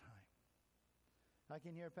with your time? I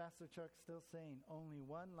can hear Pastor Chuck still saying, only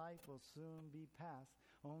one life will soon be passed.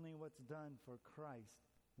 Only what's done for Christ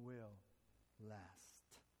will last.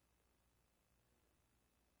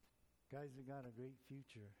 Guys, we got a great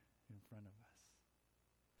future in front of us.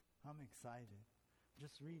 I'm excited.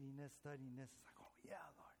 Just reading this, studying this, it's like, yeah,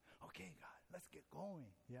 Lord. Okay, God, let's get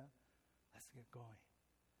going. Yeah? Let's get going.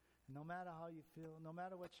 No matter how you feel, no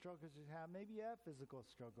matter what struggles you have, maybe you have physical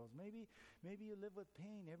struggles. Maybe you live with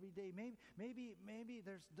pain every day. Maybe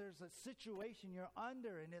there's a situation you're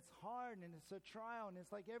under and it's hard and it's a trial and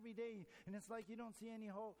it's like every day and it's like you don't see any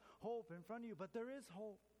hope in front of you. But there is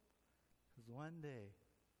hope. Because one day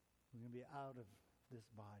we're going to be out of this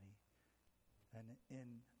body and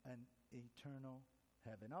in an eternal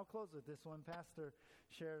heaven. I'll close with this one. Pastor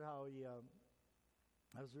shared how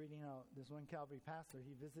I was reading how this one Calvary pastor,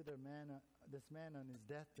 he visited this man on his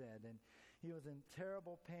deathbed, and he was in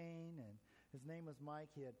terrible pain, and his name was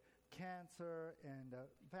Mike. He had cancer, and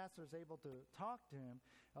the pastor was able to talk to him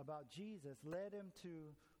about Jesus, led him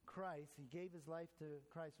to Christ. He gave his life to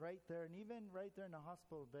Christ right there, and even right there in the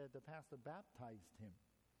hospital bed, the pastor baptized him.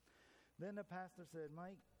 Then the pastor said,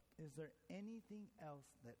 Mike, is there anything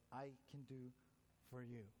else that I can do for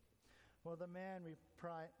you? Well, the man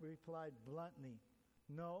replied bluntly,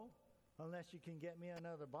 no, unless you can get me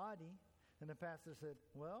another body. And the pastor said,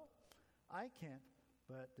 well, I can't,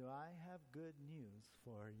 but do I have good news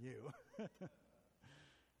for you?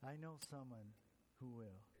 I know someone who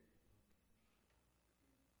will.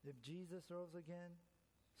 If Jesus rose again,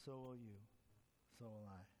 so will you, so will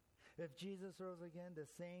I. If Jesus rose again, the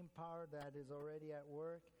same power that is already at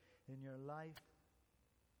work in your life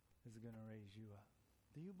is going to raise you up.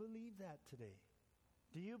 Do you believe that today?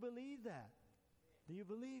 Do you believe that? Do you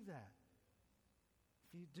believe that?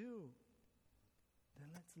 If you do, then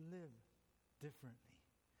let's live differently.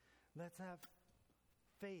 Let's have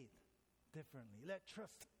faith differently. Let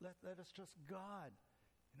us trust God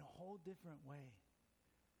in a whole different way.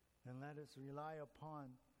 And let us rely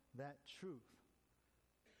upon that truth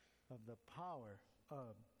of the power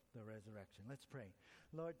of the resurrection. Let's pray.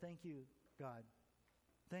 Lord, thank you, God.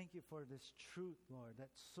 Thank you for this truth, Lord,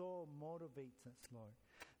 that so motivates us, Lord.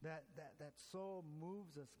 That so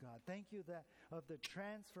moves us, God. Thank you of the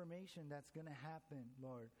transformation that's going to happen,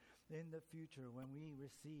 Lord, in the future when we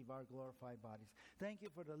receive our glorified bodies. Thank you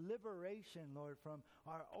for the liberation, Lord, from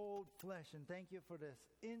our old flesh. And thank you for this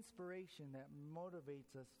inspiration that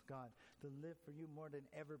motivates us, God, to live for you more than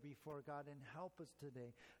ever before, God. And help us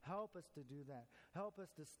today. Help us to do that. Help us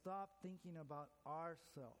to stop thinking about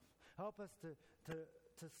ourselves. Help us to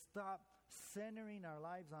stop centering our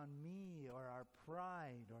lives on me or our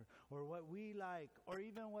pride or what we like or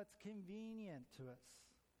even what's convenient to us.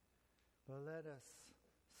 But let us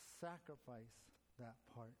sacrifice that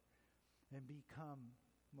part and become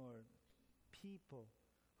more people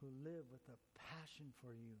who live with a passion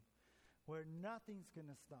for you, where nothing's going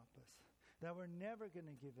to stop us, that we're never going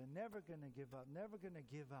to give in, never going to give up, never going to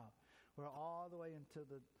give out. We're all the way until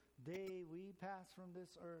the day we pass from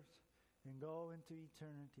this earth and go into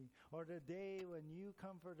eternity, or the day when you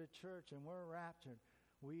come for the church and we're raptured.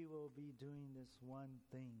 We will be doing this one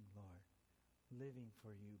thing, Lord, living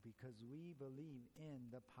for you, because we believe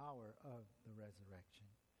in the power of the resurrection.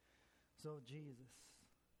 So Jesus,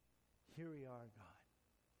 here we are, God.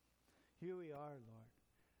 Here we are, Lord.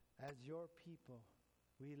 As your people,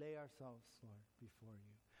 we lay ourselves, Lord, before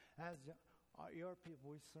you. As your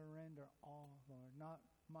people, we surrender all, Lord, not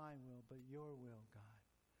my will, but your will, God.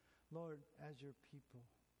 Lord, as your people,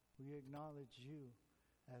 we acknowledge you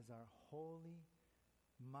as our holy,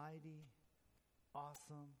 mighty,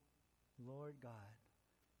 awesome Lord God.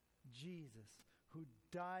 Jesus, who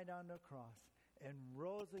died on the cross and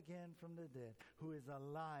rose again from the dead, who is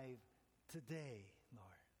alive today,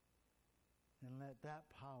 Lord. And let that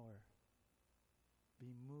power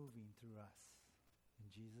be moving through us. In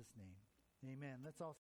Jesus' name, amen. Let's all